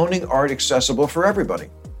make owning art accessible for everybody.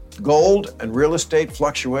 Gold and real estate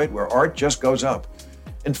fluctuate where art just goes up.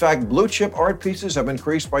 In fact, blue chip art pieces have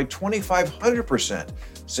increased by 2,500%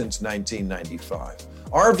 since 1995.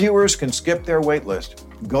 Our viewers can skip their wait list.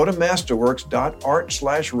 Go to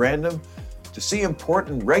masterworks.art/random to see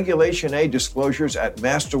important Regulation A disclosures at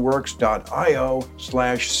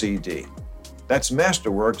masterworks.io/CD. That's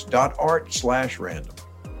masterworks.art/random.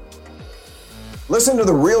 Listen to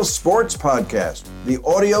the Real Sports Podcast, the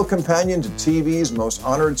audio companion to TV's most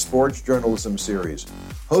honored sports journalism series.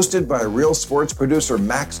 Hosted by Real Sports producer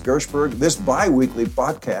Max Gershberg, this bi-weekly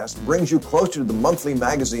podcast brings you closer to the monthly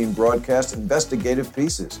magazine broadcast investigative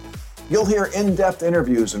pieces. You'll hear in-depth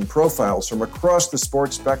interviews and profiles from across the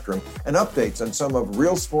sports spectrum and updates on some of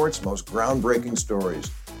Real Sports' most groundbreaking stories.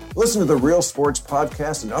 Listen to the Real Sports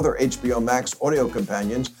Podcast and other HBO Max audio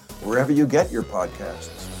companions wherever you get your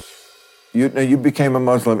podcasts. You became a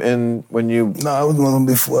Muslim when you... No, I was Muslim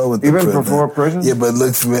before with the Even prison. before prison? Yeah, but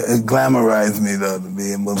it glamorized me, though, to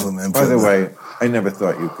be a Muslim in By prison. the way, I never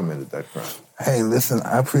thought you committed that crime. Hey, listen,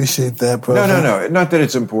 I appreciate that, brother. No. Not that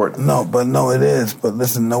it's important. No, it is. But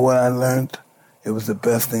listen, know what I learned? It was the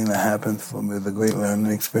best thing that happened for me. It was a great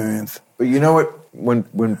learning experience. But you know what?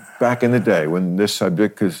 When back in the day, when this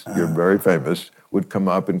subject, because you're very famous, would come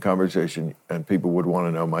up in conversation and people would want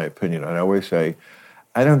to know my opinion, I'd always say,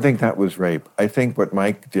 I don't think that was rape. I think what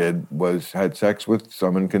Mike did was had sex with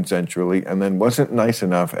someone consensually and then wasn't nice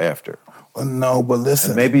enough after. Well, no, but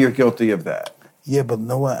listen. And maybe you're guilty of that. Yeah, but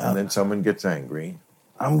know what? And then someone gets angry.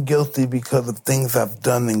 I'm guilty because of things I've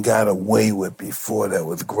done and got away with before that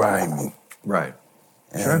was grimy. Right.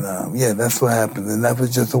 And, Sure. Yeah, that's what happened. And that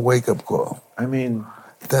was just a wake-up call. I mean...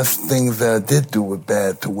 That's things that I did do were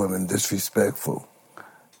bad to women, disrespectful.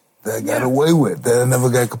 That I got away with, that I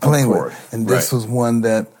never got complained with. And this was one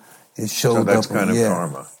that it showed up. So that's kind of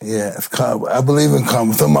karma. Yeah, it's karma. I believe in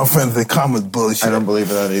karma. Some of my friends say karma's bullshit. I don't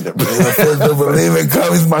believe in that either. I believe in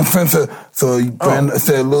karma. My friend said, Brandon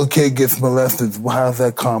said a little kid gets molested. Well, how's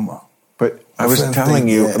that karma? But I was telling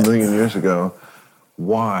you a million years ago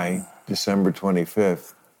why December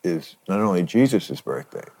 25th is not only Jesus'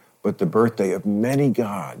 birthday, but the birthday of many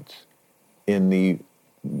gods in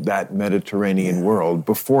that Mediterranean world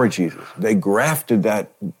before Jesus. They grafted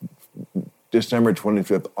that December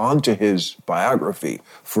 25th onto his biography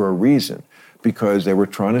for a reason, because they were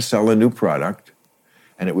trying to sell a new product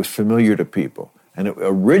and it was familiar to people. And it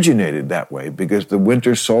originated that way because the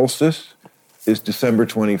winter solstice is December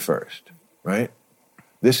 21st, right?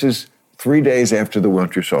 This is 3 days after the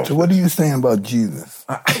winter solstice. So what are you saying about Jesus?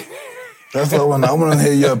 That's what I want to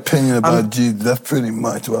hear your opinion about Jesus. That's pretty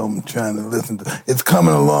much what I'm trying to listen to. It's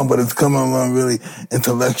coming along, but it's coming along really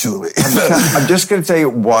intellectually. I'm just going to tell you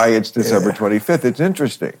why it's December 25th. It's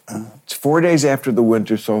interesting. It's 4 days after the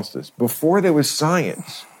winter solstice. Before there was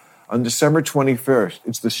science, on December 21st,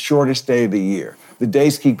 it's the shortest day of the year. The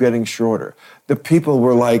days keep getting shorter. The people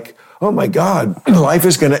were like, oh my God, life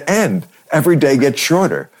is going to end. Every day gets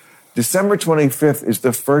shorter. December 25th is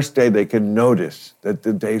the first day they can notice that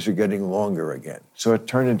the days are getting longer again. So it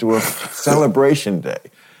turned into a celebration day.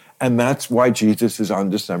 And that's why Jesus is on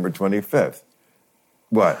December 25th.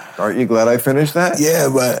 What? Aren't you glad I finished that? Yeah,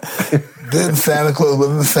 but wasn't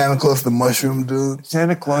Santa Claus the mushroom dude?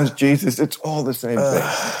 Santa Claus, Jesus, it's all the same thing.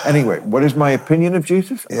 Anyway, what is my opinion of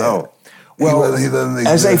Jesus? Yeah. Oh, well, he doesn't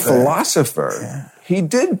as a exist, philosopher, he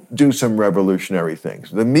did do some revolutionary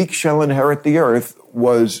things. The meek shall inherit the earth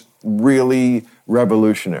was really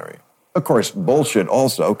revolutionary. Of course, bullshit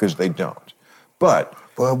also, because they don't. But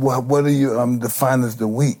what do you define as the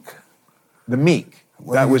weak? The meek.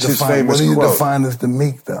 That was his famous quote. What do you define as the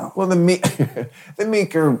meek, though? Well, the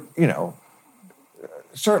meek are,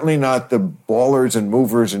 certainly not the ballers and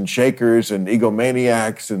movers and shakers and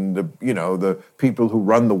egomaniacs and the people who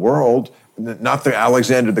run the world. Not the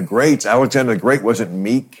Alexander the Greats. Alexander the Great wasn't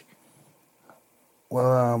meek.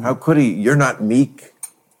 Well, how could he? You're not meek.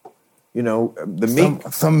 Meek.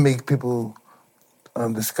 Some meek people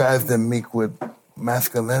disguise them meek with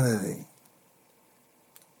masculinity.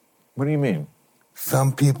 What do you mean?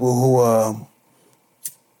 Some people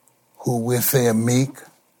who we say are meek,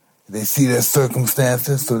 they see their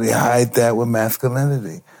circumstances, so they hide that with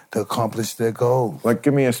masculinity to accomplish their goals. Like,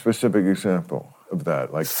 give me a specific example of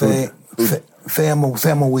that. Like, say I'm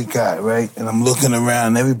a weak guy, right? And I'm looking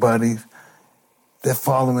around, they're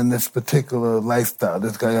following this particular lifestyle.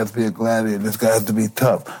 This guy has to be a gladiator. This guy has to be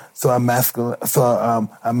tough. So I mask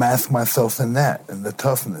myself in that, in the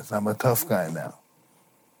toughness. I'm a tough guy now.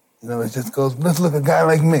 It just goes, let's look at a guy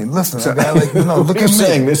like me. Listen, a guy like me. No, look at me. You're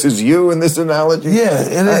saying this is you in this analogy? Yeah,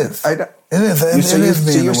 it is. It is. You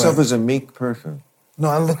see yourself as a meek person. No,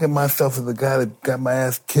 I look at myself as a guy that got my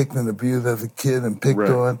ass kicked and abused as a kid and picked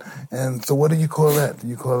on. And so what do you call that? Do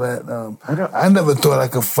you call that? I never thought I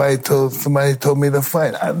could fight till somebody told me to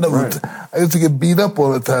fight. I used to get beat up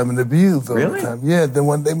all the time and abused all the time. Yeah, then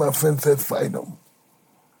one day my friend said, fight him.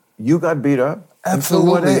 You got beat up?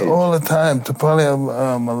 Absolutely, all the time. To probably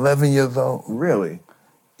I'm 11 years old. Really?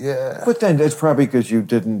 Yeah. But then it's probably because you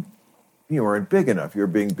weren't big enough. You were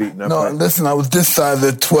being beaten up. No, listen, I was this size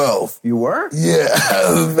at 12. You were? Yeah,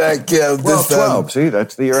 I was back, I was this 12. See,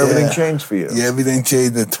 that's the year everything changed for you. Yeah, everything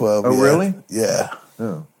changed at 12. Oh, really? Yeah.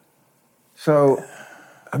 Oh. So,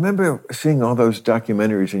 I remember seeing all those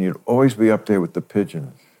documentaries, and you'd always be up there with the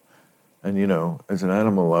pigeons. And, as an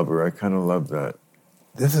animal lover, I kind of love that.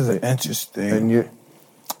 This is an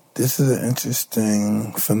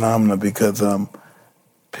interesting phenomenon because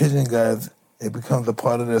pigeon guys, it becomes a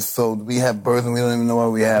part of their soul. We have birds and we don't even know why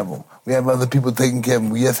we have them. We have other people taking care of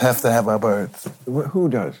them. We just have to have our birds. Who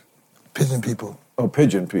does? Pigeon people. Oh,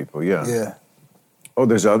 pigeon people, yeah. Yeah. Oh,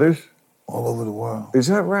 there's others? All over the world. Is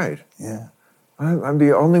that right? Yeah. I'm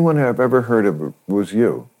the only one I've ever heard of was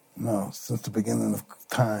you. No, since the beginning of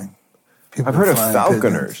time. I've heard of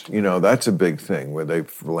falconers. Pigeons. That's a big thing where they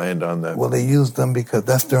land on the... Well, they used them because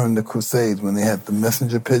that's during the Crusades when they had the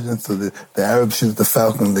messenger pigeons. So the Arabs used the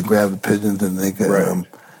falcon to grab the pigeons and they could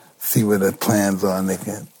see where their plans are and they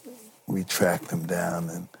can retract them down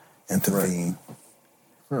and intervene.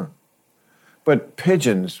 Right. Huh. But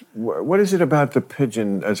pigeons, what is it about the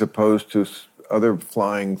pigeon as opposed to other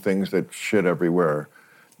flying things that shit everywhere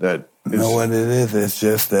that is... You know what it is? It's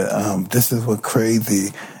just that this is what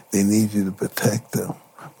crazy... They need you to protect them.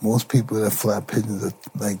 Most people that fly pigeons are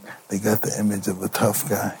they got the image of a tough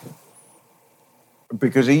guy.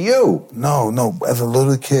 Because of you? No. As a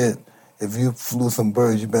little kid, if you flew some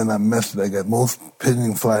birds, you better not mess with that guy. Most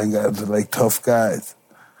pigeon flying guys are like tough guys.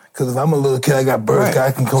 Because if I'm a little kid, I got birds,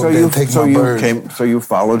 I can come there and take my birds. So you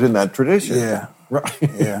followed in that tradition? Yeah. Right.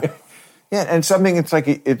 Yeah. Yeah, and something, it's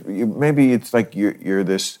like, maybe it's like you're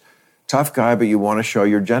this tough guy, but you want to show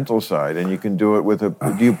your gentle side, and you can do it with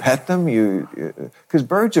do you pet them? Because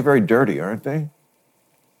birds are very dirty, aren't they?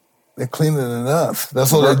 They're cleaner than us.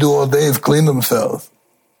 That's all they do all day is clean themselves.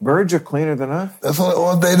 Birds are cleaner than us? That's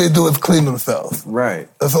all day they do is clean themselves. Right.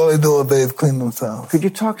 That's all they do all day is clean themselves. Could you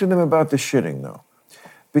talk to them about the shitting, though?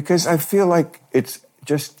 Because I feel like it's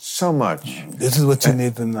just so much. This is what you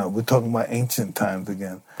need to know. We're talking about ancient times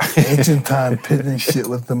again. Ancient time, pigeon shit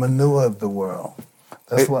was the manure of the world.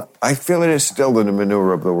 That's what I feel it is still the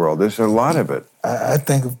manure of the world. There's a lot of it. I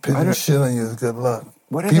think if pigeon shit on you is good luck.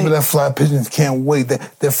 People that fly pigeons can't wait.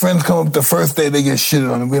 Their friends come up the first day, they get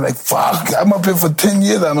shitted on, and be like, fuck, I'm up here for 10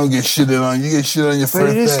 years, I don't get shitted on. You get shitted on your first day.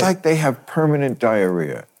 But it is like they have permanent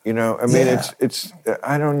diarrhea, you know? I mean, it's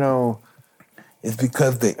I don't know. It's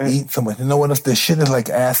because they eat so much. You know what else? Their shit is like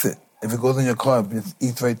acid. If it goes in your car, it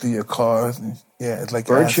eats right through your cars. Yeah, it's like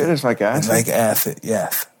bird acid. Shit is like acid? It's like acid,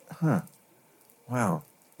 yes. Huh. Wow.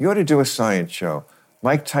 You ought to do a science show.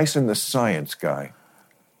 Mike Tyson, the science guy.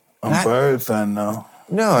 On birds, I know.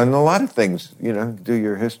 No, and a lot of things, you know, do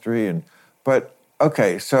your history. But,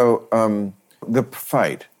 okay, so the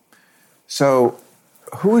fight. So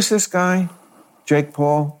who is this guy? Jake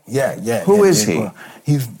Paul? Yeah. Who is he? Paul.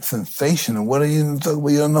 He's sensational. What are you talking about?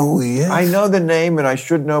 You don't know who he is? I know the name, and I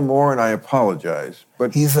should know more, and I apologize.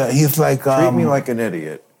 But he's like... treat me like an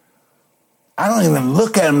idiot. I don't even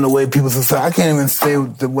look at him the way people say. I can't even say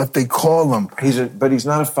what they call him. But he's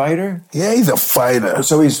not a fighter? Yeah, he's a fighter.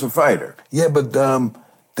 So he's a fighter? Yeah, but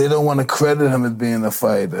they don't want to credit him as being a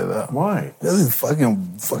fighter, though. Why? He's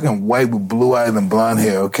fucking white with blue eyes and blonde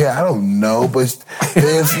hair, okay? I don't know, but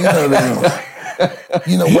there's,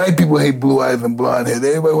 you know, white people hate blue eyes and blonde hair.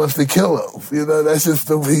 Everybody wants to kill him. You know, that's just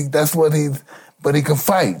but he can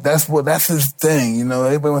fight. That's his thing, you know.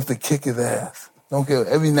 Everybody wants to kick his ass. Don't care.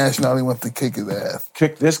 Every nationality wants to kick his ass.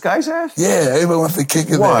 Kick this guy's ass? Yeah, everybody wants to kick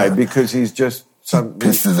his ass. Why? Because he's just he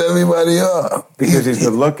pisses everybody off. Because he's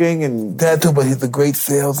good looking and... That too, but he's a great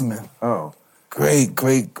salesman. Oh. Great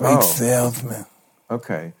salesman.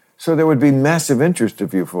 Okay. So there would be massive interest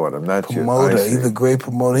if you fought him. That's promoter. He's a great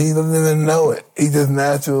promoter. He doesn't even know it. He's just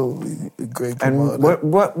natural. A great promoter.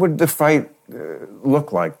 And what would the fight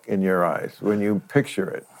look like in your eyes when you picture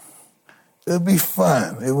it? It'd be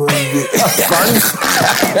fun. It wouldn't be a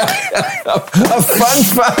fun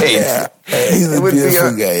fight. Yeah, he's a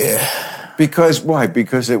beautiful guy. Yeah. Because why?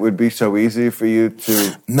 Because it would be so easy for you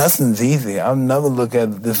to. Nothing's easy. I'll never look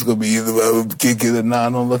at this is gonna be easy. I would kick it. No, I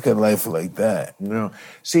don't look at life like that. No.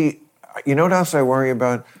 See, you know what else I worry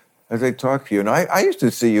about as I talk to you, and I used to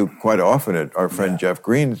see you quite often at our friend Jeff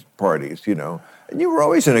Green's parties, you know, and you were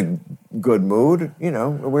always in a good mood. You know,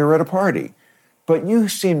 we were at a party. But you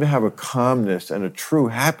seem to have a calmness and a true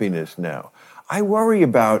happiness now. I worry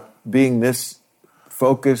about being this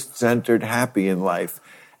focused, centered, happy in life,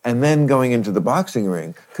 and then going into the boxing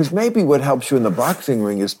ring. Because maybe what helps you in the boxing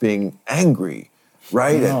ring is being angry,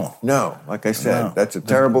 right? No, like I said, that's a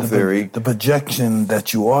terrible theory. The projection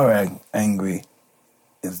that you are angry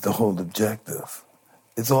is the whole objective.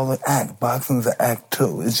 It's all an act. Boxing's an act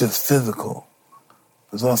too. It's just physical.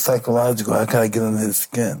 It's all psychological. How can I get under his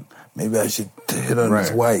skin? Maybe I should hit on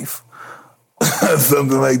his wife.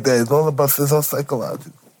 Something like that. It's all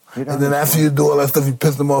psychological. And then after you do all that stuff, you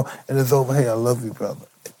piss them off, and it's over. Hey, I love you, brother.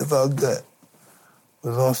 It's all good.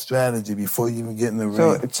 It's all strategy before you even get in the ring.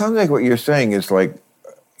 So it sounds like what you're saying is like,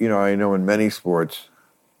 you know, I know in many sports,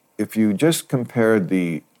 if you just compared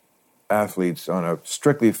the athletes on a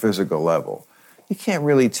strictly physical level, you can't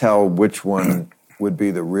really tell which one would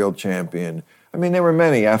be the real champion. I mean, there were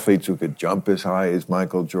many athletes who could jump as high as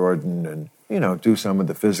Michael Jordan and, you know, do some of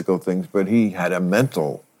the physical things, but he had a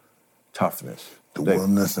mental toughness. The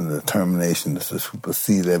willingness and determination to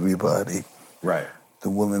supersede everybody. Right. The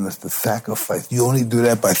willingness to sacrifice. You only do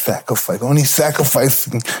that by sacrifice. Only sacrifice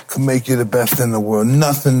can make you the best in the world.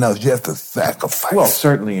 Nothing else. You have to sacrifice. Well,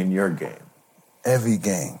 certainly in your game. Every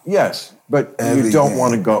game. Yes, but you don't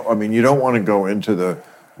want to go, I mean, you don't want to go into the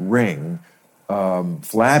ring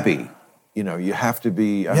flabby. You know, you have to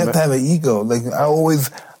be... You have to have an ego. Like,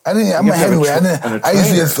 I'm a heavyweight. I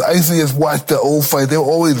used to just watch the old fight. They were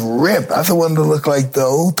always ripped. I wanted to look like the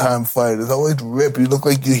old time fighters. Always ripped. You look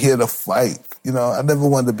like you're here to fight. You know, I never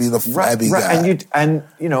wanted to be the flabby guy. And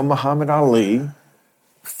you know, Muhammad Ali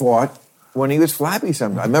fought when he was flabby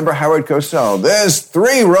sometimes. I remember Howard Cosell. There's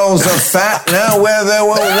 3 rolls of fat now where there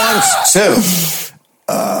were once 2.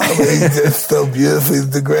 He's just so beautiful. He's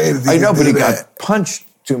the greatest. I know, but he got punched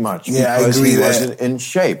too much because he wasn't in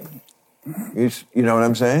shape. You know what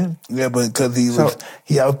I'm saying? Yeah, but because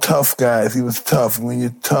he out tough guys. He was tough. When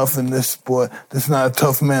you're tough in this sport, this is not a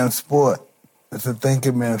tough man's sport. It's a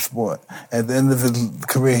thinking man's sport. At the end of his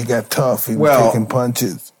career, he got tough. He was taking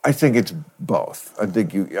punches. I think it's both. I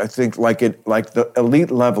think like the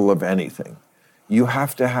elite level of anything, you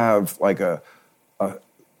have to have like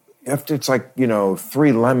it's like, you know,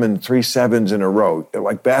 3 7s in a row.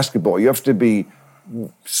 Like basketball, you have to be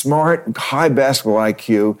smart, high basketball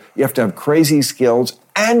IQ. You have to have crazy skills,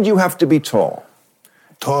 and you have to be tall.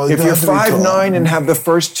 If you're 5'9" and have the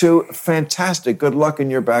first 2, fantastic. Good luck in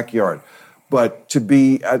your backyard. But to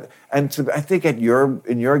be, I think in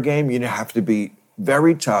your game, you have to be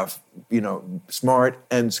very tough, smart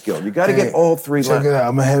and skilled. You got to get all three. Check it out.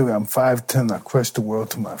 I'm heavy. I'm 5'10". I crush the world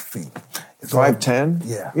to my feet. 5'10"?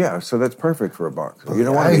 Yeah. Yeah, so that's perfect for a boxer. You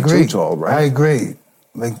don't want to be too tall, right? I agree.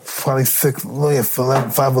 Like probably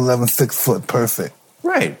 5'11", 6 foot, perfect.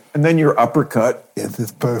 Right. And then your uppercut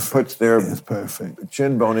it's perfect. Puts their it's perfect.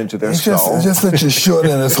 Chin bone into their skull. It's just that you're short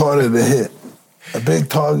and it's harder to hit. A big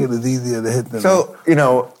target is easier to hit than So,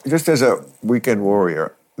 just as a weekend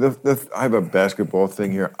warrior, I have a basketball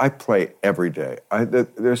thing here. I play every day.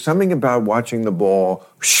 There's something about watching the ball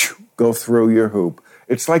go through your hoop.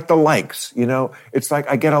 It's like the likes, It's like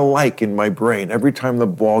I get a like in my brain every time the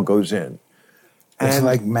ball goes in. It's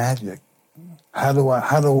like magic.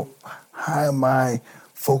 How am I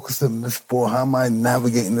focusing this ball? How am I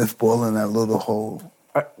navigating this ball in that little hole?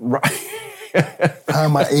 Right. How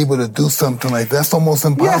am I able to do something like that? That's almost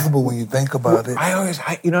impossible when you think about it.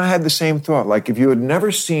 I had the same thought. Like if you had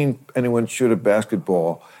never seen anyone shoot a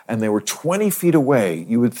basketball and they were 20 feet away,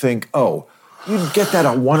 you would think, oh, you'd get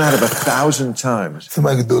that 1 out of 1,000 times.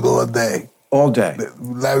 Somebody could do it all day. All day.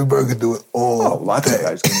 Larry Bird could do it all day. Lots of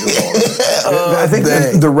guys can do it all day. I think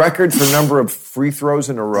the record for number of free throws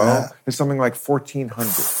in a row is something like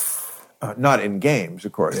 1,400. Not in games,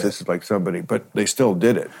 of course. Yeah. This is like somebody, but they still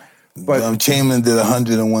did it. But Chamberlain did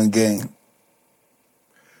 100 in one game.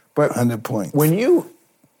 But 100 points. When you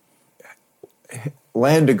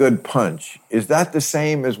land a good punch, is that the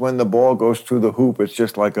same as when the ball goes through the hoop? It's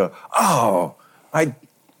just like I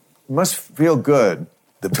must feel good.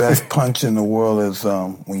 The best punch in the world is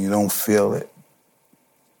when you don't feel it.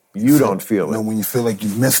 You don't feel it? No, when you feel like you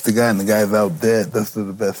missed the guy and the guy's out dead, those are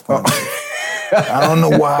the best punches. I don't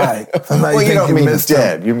know why. Sometimes you don't mean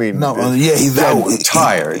dead. You mean he's out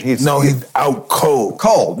tired. He's out cold.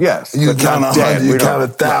 Cold, yes. You count 100, you count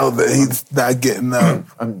 1,000. He's not getting up.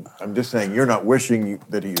 I'm just saying you're not wishing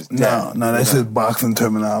that he is dead. No, that's just boxing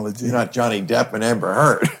terminology. You're not Johnny Depp and Amber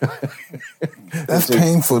Heard. That's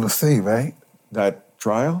painful to see, right? That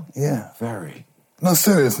trial? Yeah, very. No,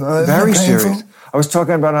 serious. No, very serious. I was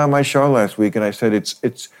talking about it on my show last week, and I said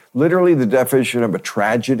it's literally the definition of a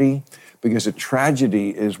tragedy. Because a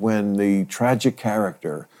tragedy is when the tragic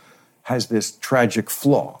character has this tragic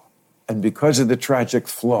flaw. And because of the tragic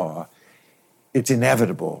flaw, it's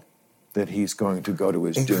inevitable that he's going to go to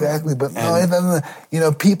his doom. Exactly, but no, it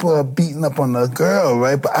doesn't. People are beating up on the girl,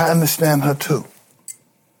 right? But I understand her too.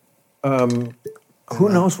 Who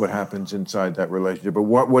knows what happens inside that relationship? But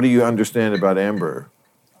what do you understand about Amber?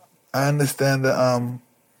 I understand that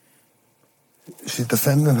she's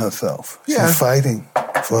defending herself. Yeah. She's fighting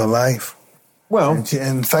for her life. Well,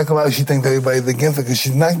 and psychologically, she thinks everybody's against her because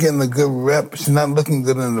she's not getting a good rep. She's not looking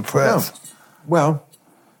good in the press. No. Well,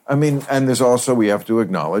 I mean, and there's also, we have to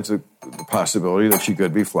acknowledge the possibility that she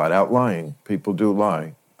could be flat out lying. People do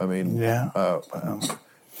lie. I mean, but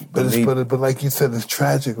like you said, it's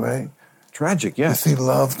tragic, right? Tragic, yes. To see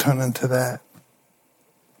love turn into that.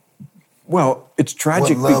 Well, it's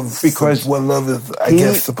tragic because what love is, I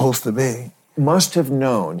guess, supposed to be. Must have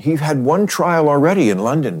known. He had one trial already in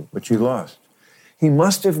London, which he lost. He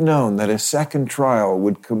must have known that a second trial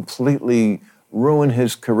would completely ruin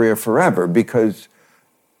his career forever because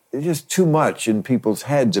there's just too much in people's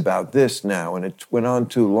heads about this now, and it went on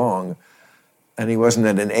too long, and he wasn't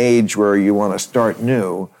at an age where you want to start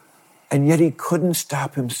new, and yet he couldn't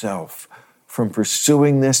stop himself from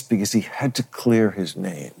pursuing this because he had to clear his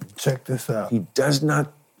name. Check this out. He does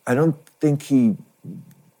not, I don't think he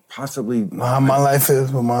possibly... How my life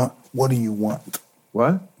is, what do you want?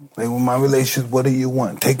 What? Like with my relationship, what do you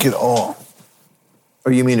want? Take it all. Oh,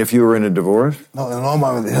 you mean if you were in a divorce? No, in all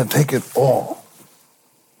my relationships, take it all.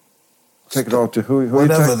 Take it all to who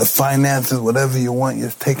whatever, the finances, whatever you want,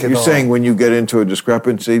 just take it all. You're saying when you get into a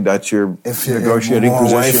discrepancy, that's your negotiating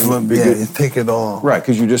position? You take it all. Right,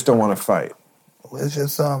 because you just don't want to fight. It's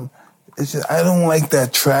just I don't like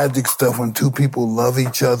that tragic stuff when two people love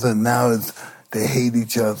each other and now they hate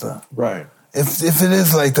each other. Right. If it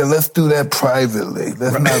is like that, let's do that privately.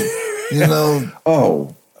 Let's not,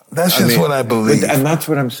 Oh. That's just what I believe. And that's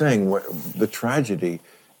what I'm saying. The tragedy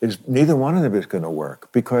is neither one of them is going to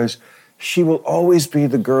work because she will always be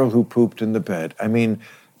the girl who pooped in the bed. I mean,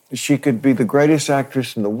 she could be the greatest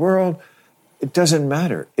actress in the world. It doesn't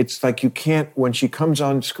matter. It's like you can't, when she comes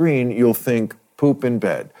on screen, you'll think poop in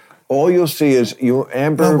bed. All you'll see is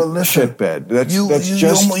Amber shit bed. You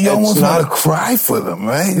almost want to cry for them,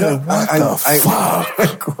 right? No, like, what the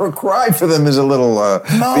fuck? Cry for them is a little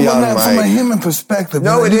beyond my... from a human perspective.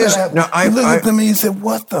 No, it is. You look at them and you say,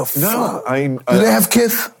 what the fuck? No, do they have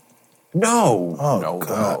kids? No. Oh,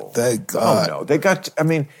 God. Thank God. Oh, no. They got...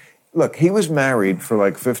 Look, he was married for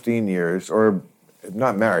like 15 years, or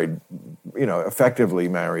not married, effectively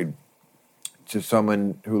married to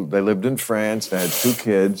someone who they lived in France. They had 2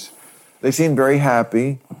 kids. They seemed very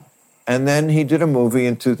happy. And then he did a movie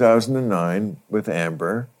in 2009 with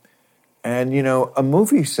Amber. And, a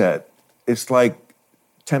movie set, it's like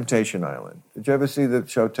Temptation Island. Did you ever see the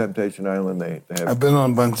show Temptation Island? They have. I've been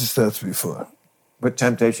on a bunch of sets before. But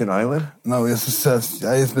Temptation Island? No, it's a set.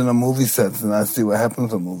 I just been on movie sets and I see what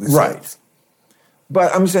happens on movie sets. Right.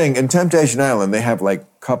 But I'm saying in Temptation Island, they have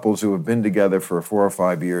like couples who have been together for 4 or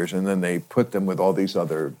 5 years, and then they put them with all these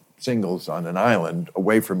other singles on an island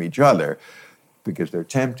away from each other because they're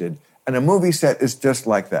tempted. And a movie set is just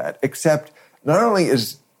like that, except not only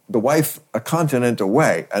is the wife a continent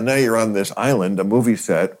away, and now you're on this island, a movie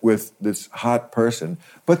set with this hot person,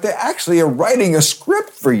 but they actually are writing a script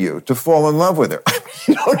for you to fall in love with her. I mean,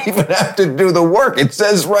 you don't even have to do the work. It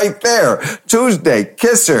says right there, Tuesday,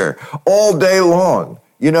 kiss her all day long,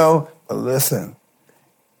 But listen,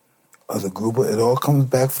 as a group it all comes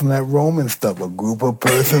back from that Roman stuff. A group of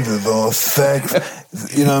persons is all sex,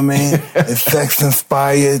 you know what I mean? It's sex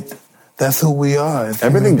inspired. That's who we are.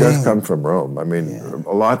 Everything does come from Rome. I mean,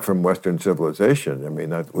 a lot from Western civilization. I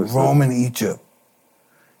mean, that was Rome and Egypt.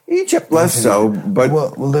 Egypt less so, but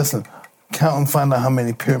well, listen. Count and find out how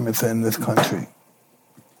many pyramids are in this country.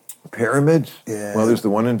 Pyramids? Yeah. Well, there's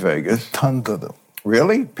the one in Vegas. Tons of them.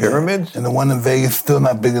 Really? Pyramids? Yeah. And the one in Vegas is still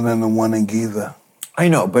not bigger than the one in Giza. I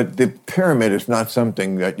know, but the pyramid is not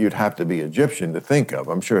something that you'd have to be Egyptian to think of.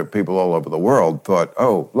 I'm sure people all over the world thought,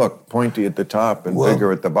 oh, look, pointy at the top and bigger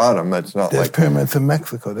at the bottom. That's not there's like... There's pyramids in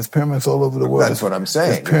Mexico. There's pyramids all over the world. That's what I'm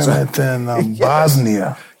saying. There's pyramids in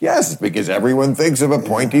Bosnia. Yes, because everyone thinks of a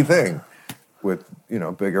pointy thing with,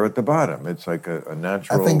 bigger at the bottom. It's like a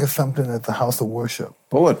natural... I think it's something at the house of worship.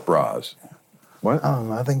 Bullet bras. What? I don't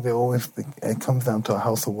know. I think it comes down to a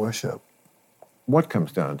house of worship. What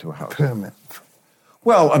comes down to a house? Pyramids.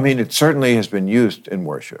 Well, I mean, it certainly has been used in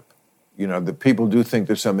worship. The people do think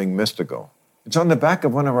there's something mystical. It's on the back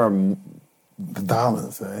of one of our...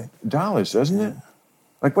 dollars, right? Dollars, doesn't it?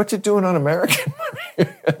 Like, what's it doing on American money?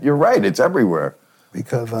 You're right, it's everywhere.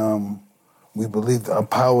 Because we believe our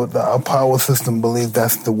power system believes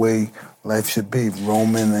that's the way life should be.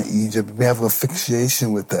 Roman and Egypt, we have a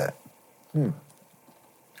fixation with that.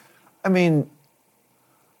 I mean...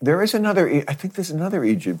 I think there's another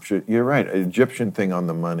Egyptian, you're right, Egyptian thing on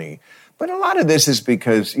the money. But a lot of this is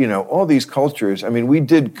because, all these cultures,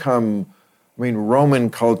 Roman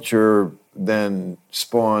culture then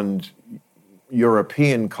spawned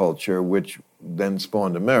European culture, which then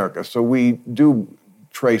spawned America. So we do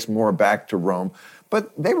trace more back to Rome.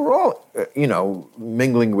 But they were all,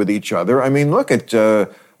 mingling with each other. I mean, look at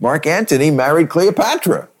Mark Antony married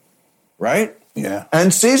Cleopatra, right? Yeah.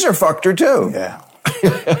 And Caesar fucked her too. Yeah.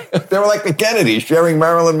 They were like the Kennedys sharing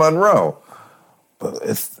Marilyn Monroe. But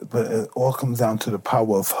it all comes down to the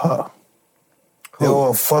power of her. They're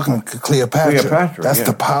all fucking Cleopatra. That's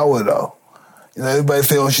the power, though. Everybody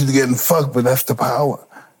say, oh, she's getting fucked, but that's the power.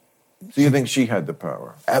 So you think she had the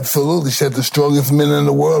power? Absolutely. She had the strongest men in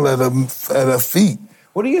the world at her feet.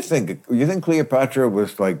 What do you think? You think Cleopatra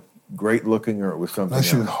was like great looking, or it was something else?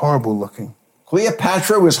 No, she was horrible looking.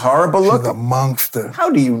 Cleopatra was horrible looking? She's a monster. How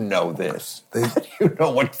do you know this? How do you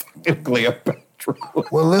know what fucking Cleopatra was?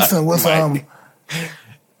 Well, listen,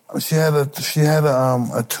 she had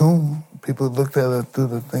a tomb. People looked at her through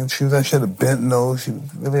the thing. She had a bent nose. She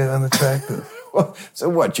was really unattractive. Well, so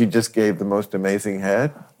what? She just gave the most amazing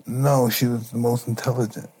head? No, she was the most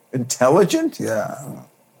intelligent. Intelligent? Yeah.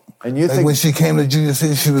 And you think when she came to Junior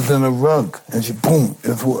City, she was in a rug, and boom,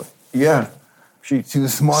 guess what? Yeah. She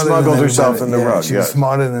was smarter smuggled than herself in the rug. She was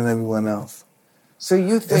smarter than everyone else. So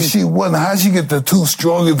you think... If she wasn't, how'd she get the 2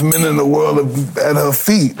 strongest men in the world at her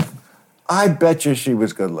feet? I bet you she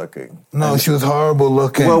was good looking. No, she was horrible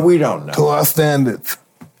looking. Well, we don't know. To our standards.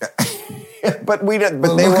 But we don't...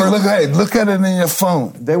 But look at it in your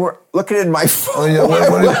phone. They were... Look at it in my phone. Oh, yeah, what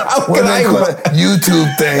do they call it?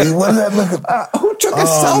 YouTube thing. What does that look at? Who took a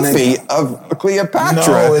selfie of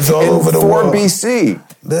Cleopatra no, it's all over the 4 world. BC?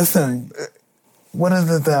 Listen... What is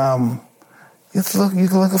it? You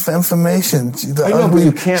can look for information. She's an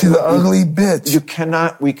ugly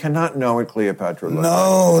bitch. We cannot know what Cleopatra looked like.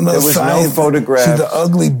 No, there was science. No photograph. She's an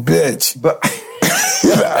ugly bitch. But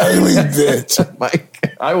she's an ugly bitch.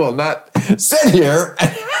 Mike, I will not sit here and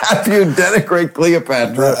have you denigrate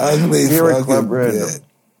Cleopatra. The ugly here at fucking Club Random. bitch.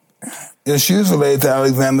 Yeah, she was related to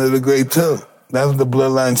Alexander the Great too. That's when the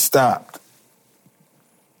bloodline stopped.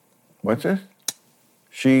 What's this?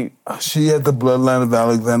 She had the bloodline of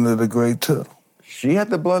Alexander the Great, too. She had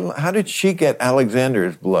the bloodline? How did she get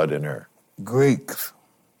Alexander's blood in her? Greeks.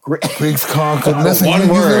 Greeks conquered. Listen, One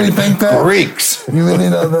you word. really think that? Greeks. You really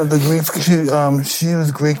know that the Greeks? She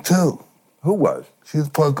was Greek too. Who was? She was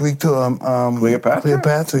part Greek too. Cleopatra?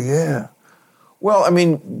 Cleopatra, yeah. Well, I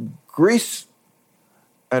mean, Greece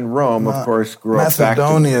and Rome, of course, grew up back to...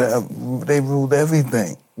 Macedonia, they ruled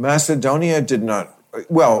everything. Macedonia did not...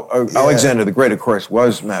 Well, Alexander the Great, of course,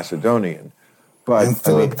 was Macedonian. But, And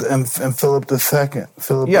Philip, and Philip II,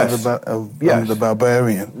 Philip Yes. the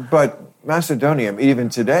barbarian. But Macedonia, even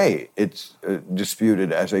today, it's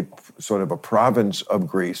disputed as a sort of a province of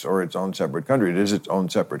Greece or its own separate country. It is its own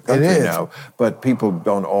separate country now, but people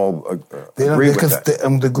don't all agree with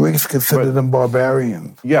that. The Greeks considered them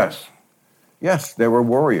barbarians. Yes. Yes, they were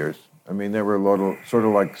warriors. I mean, they were sort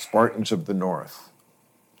of like Spartans of the North.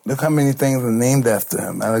 Look how many things are named after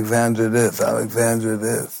him. Alexander this, Alexander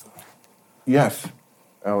this. Yes.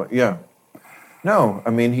 Yeah. No,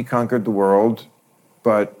 I mean, he conquered the world,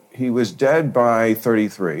 but he was dead by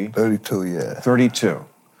 33. 32, yeah. 32.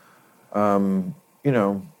 You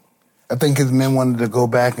know. I think his men wanted to go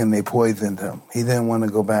back and they poisoned him. He didn't want to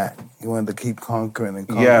go back. He wanted to keep conquering and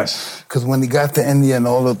conquering. Yes. Because when he got to India and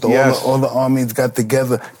all the armies got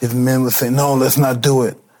together, his men would say, no, let's not do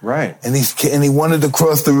it. Right. And he wanted to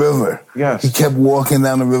cross the river. Yes. He kept walking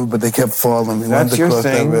down the river, but they kept falling. He wanted to cross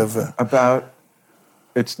that river. About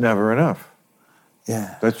it's never enough.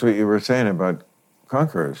 Yeah. That's what you were saying about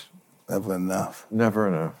conquerors. Never enough. Never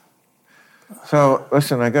enough. So,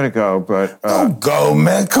 listen, I got to go, but... Don't go,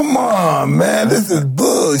 man. Come on, man. This is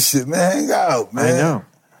bullshit, man. Hang out, man. I know.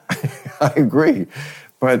 I agree.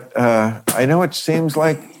 But I know it seems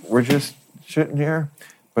like we're just sitting here,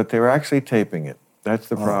 but they were actually taping it. That's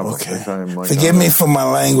the problem. Okay. Forgive me for my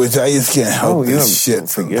language. I just can't help this shit.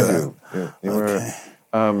 Forgive you. You were,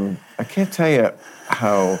 I can't tell you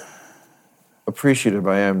how appreciative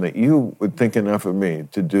I am that you would think enough of me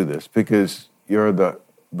to do this, because you're the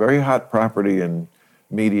very hot property in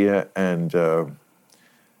media, and I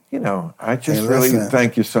just really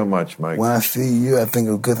thank you so much, Mike. When I see you, I think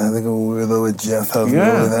of good. I think of when we were there with Jeff. We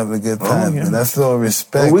were having a good time. And that's all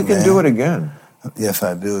respect. Well, we can do it again. Yes,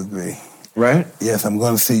 I do agree. Right? Yes, I'm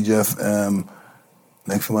going to see Jeff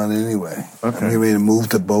next month anyway. Okay. I'm getting ready to move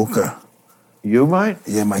to Boca. You might?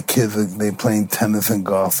 Yeah, my kids they playing tennis and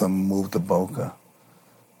golf. So I'm going to move to Boca.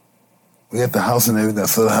 We got the house and everything.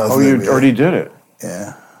 So the house. Oh, you already did it?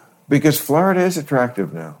 Yeah. Because Florida is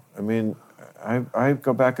attractive now. I mean, I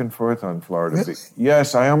go back and forth on Florida. Really?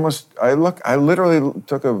 Yes, I literally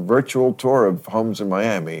took a virtual tour of homes in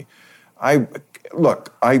Miami.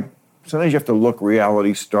 Sometimes you have to look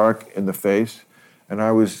reality stark in the face. And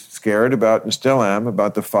I was scared about, and still am,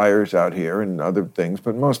 about the fires out here and other things,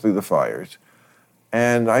 but mostly the fires.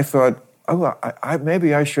 And I thought,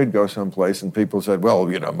 maybe I should go someplace. And people said, well,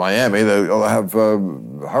 Miami, they'll have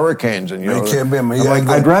hurricanes. And, you can't be in Miami.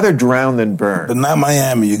 I'd rather drown than burn. But not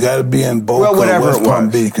Miami. You got to be in Boca, West Palm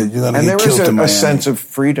Beach, because you're going to get killed in Miami. And there was a sense of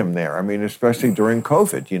freedom there. I mean, especially during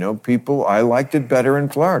COVID. I liked it better in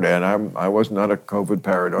Florida, and I was not a COVID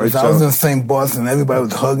paranoid. I was in St. Boston, everybody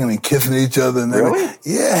was hugging and kissing each other. And really?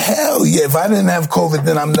 Yeah, hell yeah. If I didn't have COVID,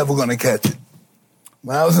 then I'm never going to catch it.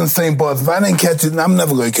 When I was in St. Boston, if I didn't catch it, I'm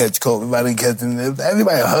never going to catch COVID. If I didn't catch it,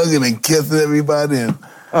 everybody hugging and kissing everybody.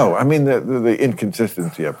 I mean, the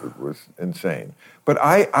inconsistency of it was insane. But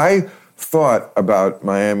I thought about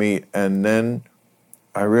Miami, and then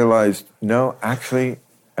I realized, no, actually,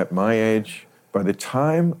 at my age, by the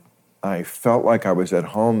time I felt like I was at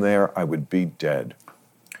home there, I would be dead.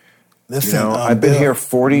 Listen, I've been here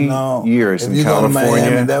 40 years in California. If you go to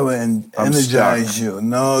Miami, that would energize you.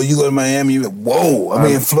 No, you go to Miami, you're like, whoa. I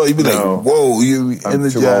mean, in Florida, you'd be like, whoa, you're energized. I'm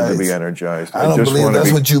too old to be energized. I don't believe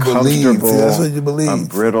that's what you believe. See, that's what you believe. I'm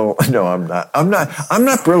brittle. No, I'm not. I'm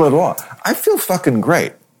not brittle at all. I feel fucking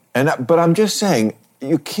great. But I'm just saying,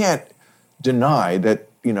 you can't deny that,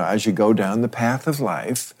 as you go down the path of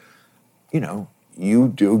life,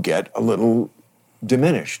 you do get a little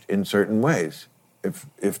diminished in certain ways.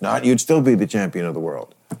 If not, you'd still be the champion of the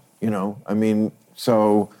world. I mean,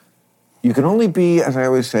 so you can only be, as I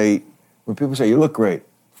always say, when people say you look great,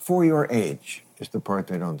 for your age is the part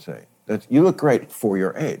they don't say. You look great for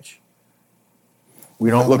your age.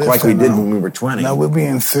 We don't look like we did when we were 20. Now, we're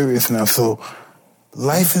being serious now. So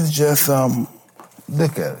life is just,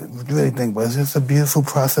 look at it. You really think about it. It's just a beautiful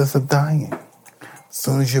process of dying. As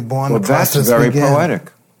soon as you're born, the process that's very begins.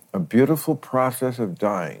 Poetic. A beautiful process of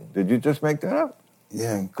dying. Did you just make that up?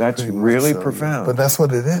 Yeah, that's really profound. But that's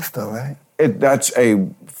what it is, though, right? It's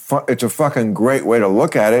a fucking great way to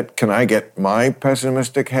look at it. Can I get my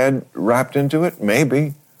pessimistic head wrapped into it?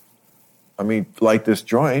 Maybe. I mean, like this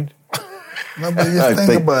joint. No, but just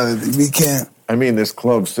think about it. We can't. I mean, this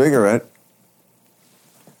clove cigarette.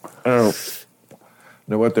 I don't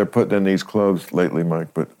know what they're putting in these clothes lately,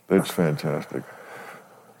 Mike, but it's fantastic.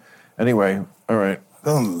 Anyway, all right.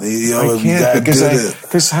 Don't leave. I can't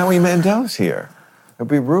because Howie Mandel's here. It'll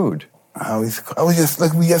be rude. We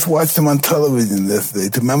just watched him on television yesterday.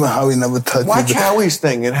 Do you remember how he never touched Watch people? Howie's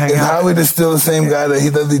thing and hang Is out. Howie still the same guy that he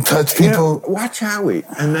doesn't touch people? Watch Howie,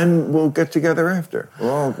 and then we'll get together after.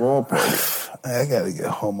 We'll all party. I gotta get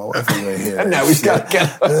home. My wife is right here. And now he's got to get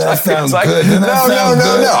home. That sounds It's good. No.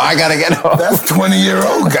 I got to get home. That's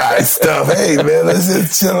 20-year-old guy stuff. Hey, man, let's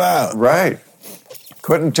just chill out. Right.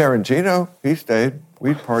 Quentin Tarantino, he stayed.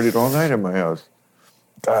 We partied all night at my house.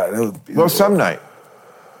 God, that was beautiful. Well, some night.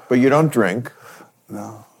 But you don't drink.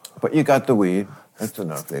 No. But you got the weed. That's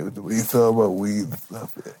enough. We thought about weed and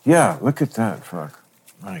stuff. Yeah, look at that. Fuck.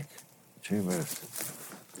 Mike, gee whiz.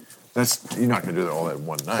 You're not going to do that all at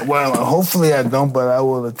one night. Well, hopefully I don't, but I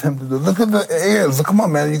will attempt to do. Look at the ears. Come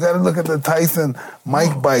on, man. You got to look at the Tyson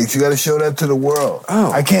Mike bites. You got to show that to the world.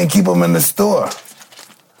 Oh. I can't keep them in the store.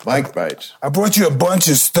 Mike bites. I brought you a bunch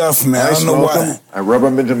of stuff, man. I don't know smoke why. them, I rub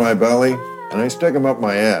them into my belly, and I stick them up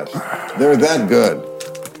my ass. They're that good.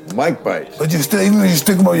 Mike bites. But even when you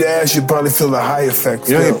stick them up your ass, you probably feel the high effect.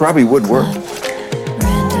 You know, it probably would work.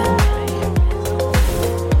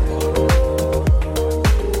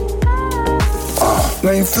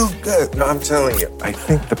 Man, you feel good. No, I'm telling you, I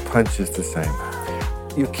think the punch is the same.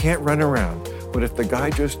 You can't run around, but if the guy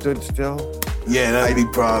just stood still... Yeah, that'd be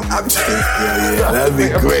probably. Yeah, that'd be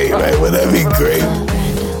great, right? Well, that'd be great.